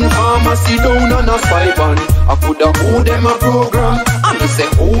 Who in pharmacy down on a spy band? I coulda who them a program? I me say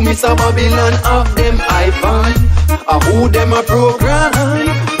who Miss a Babylon of them iPhone. Who them a program?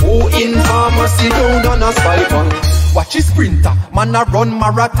 Who in pharmacy down on a spy band? Watch his sprinter, man a run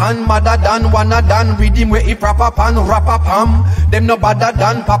marathon, madder than wanna done, rhythm where he proper pan, rapper pam. Them no badder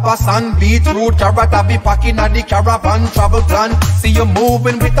than Papa San, beetroot, carrot, I be packing at the caravan, travel plan. See you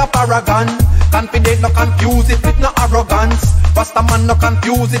moving with a paragon, confident, no confuse it with no arrogance. Rasta man no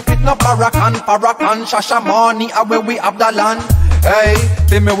confuse it with no paracan, Shasha money, where we have the land. Hey,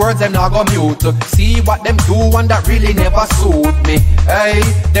 feel me words them not go mute. See what them do and that really never suit me. Hey,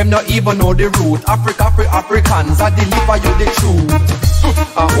 them not even know the root. Africa for Africans, I deliver you the truth.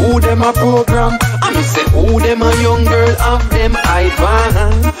 Who them a program? I me say who them a young girl of them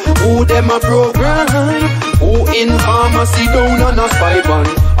iPhone. Who them a program? Who in pharmacy down on a spy band?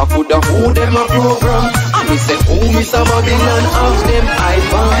 I coulda who them a program? I me say who Miss a Babylon of them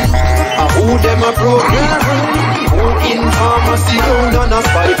iPhone. Who them a program? Who in pharmacy down on a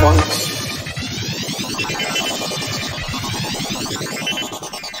spy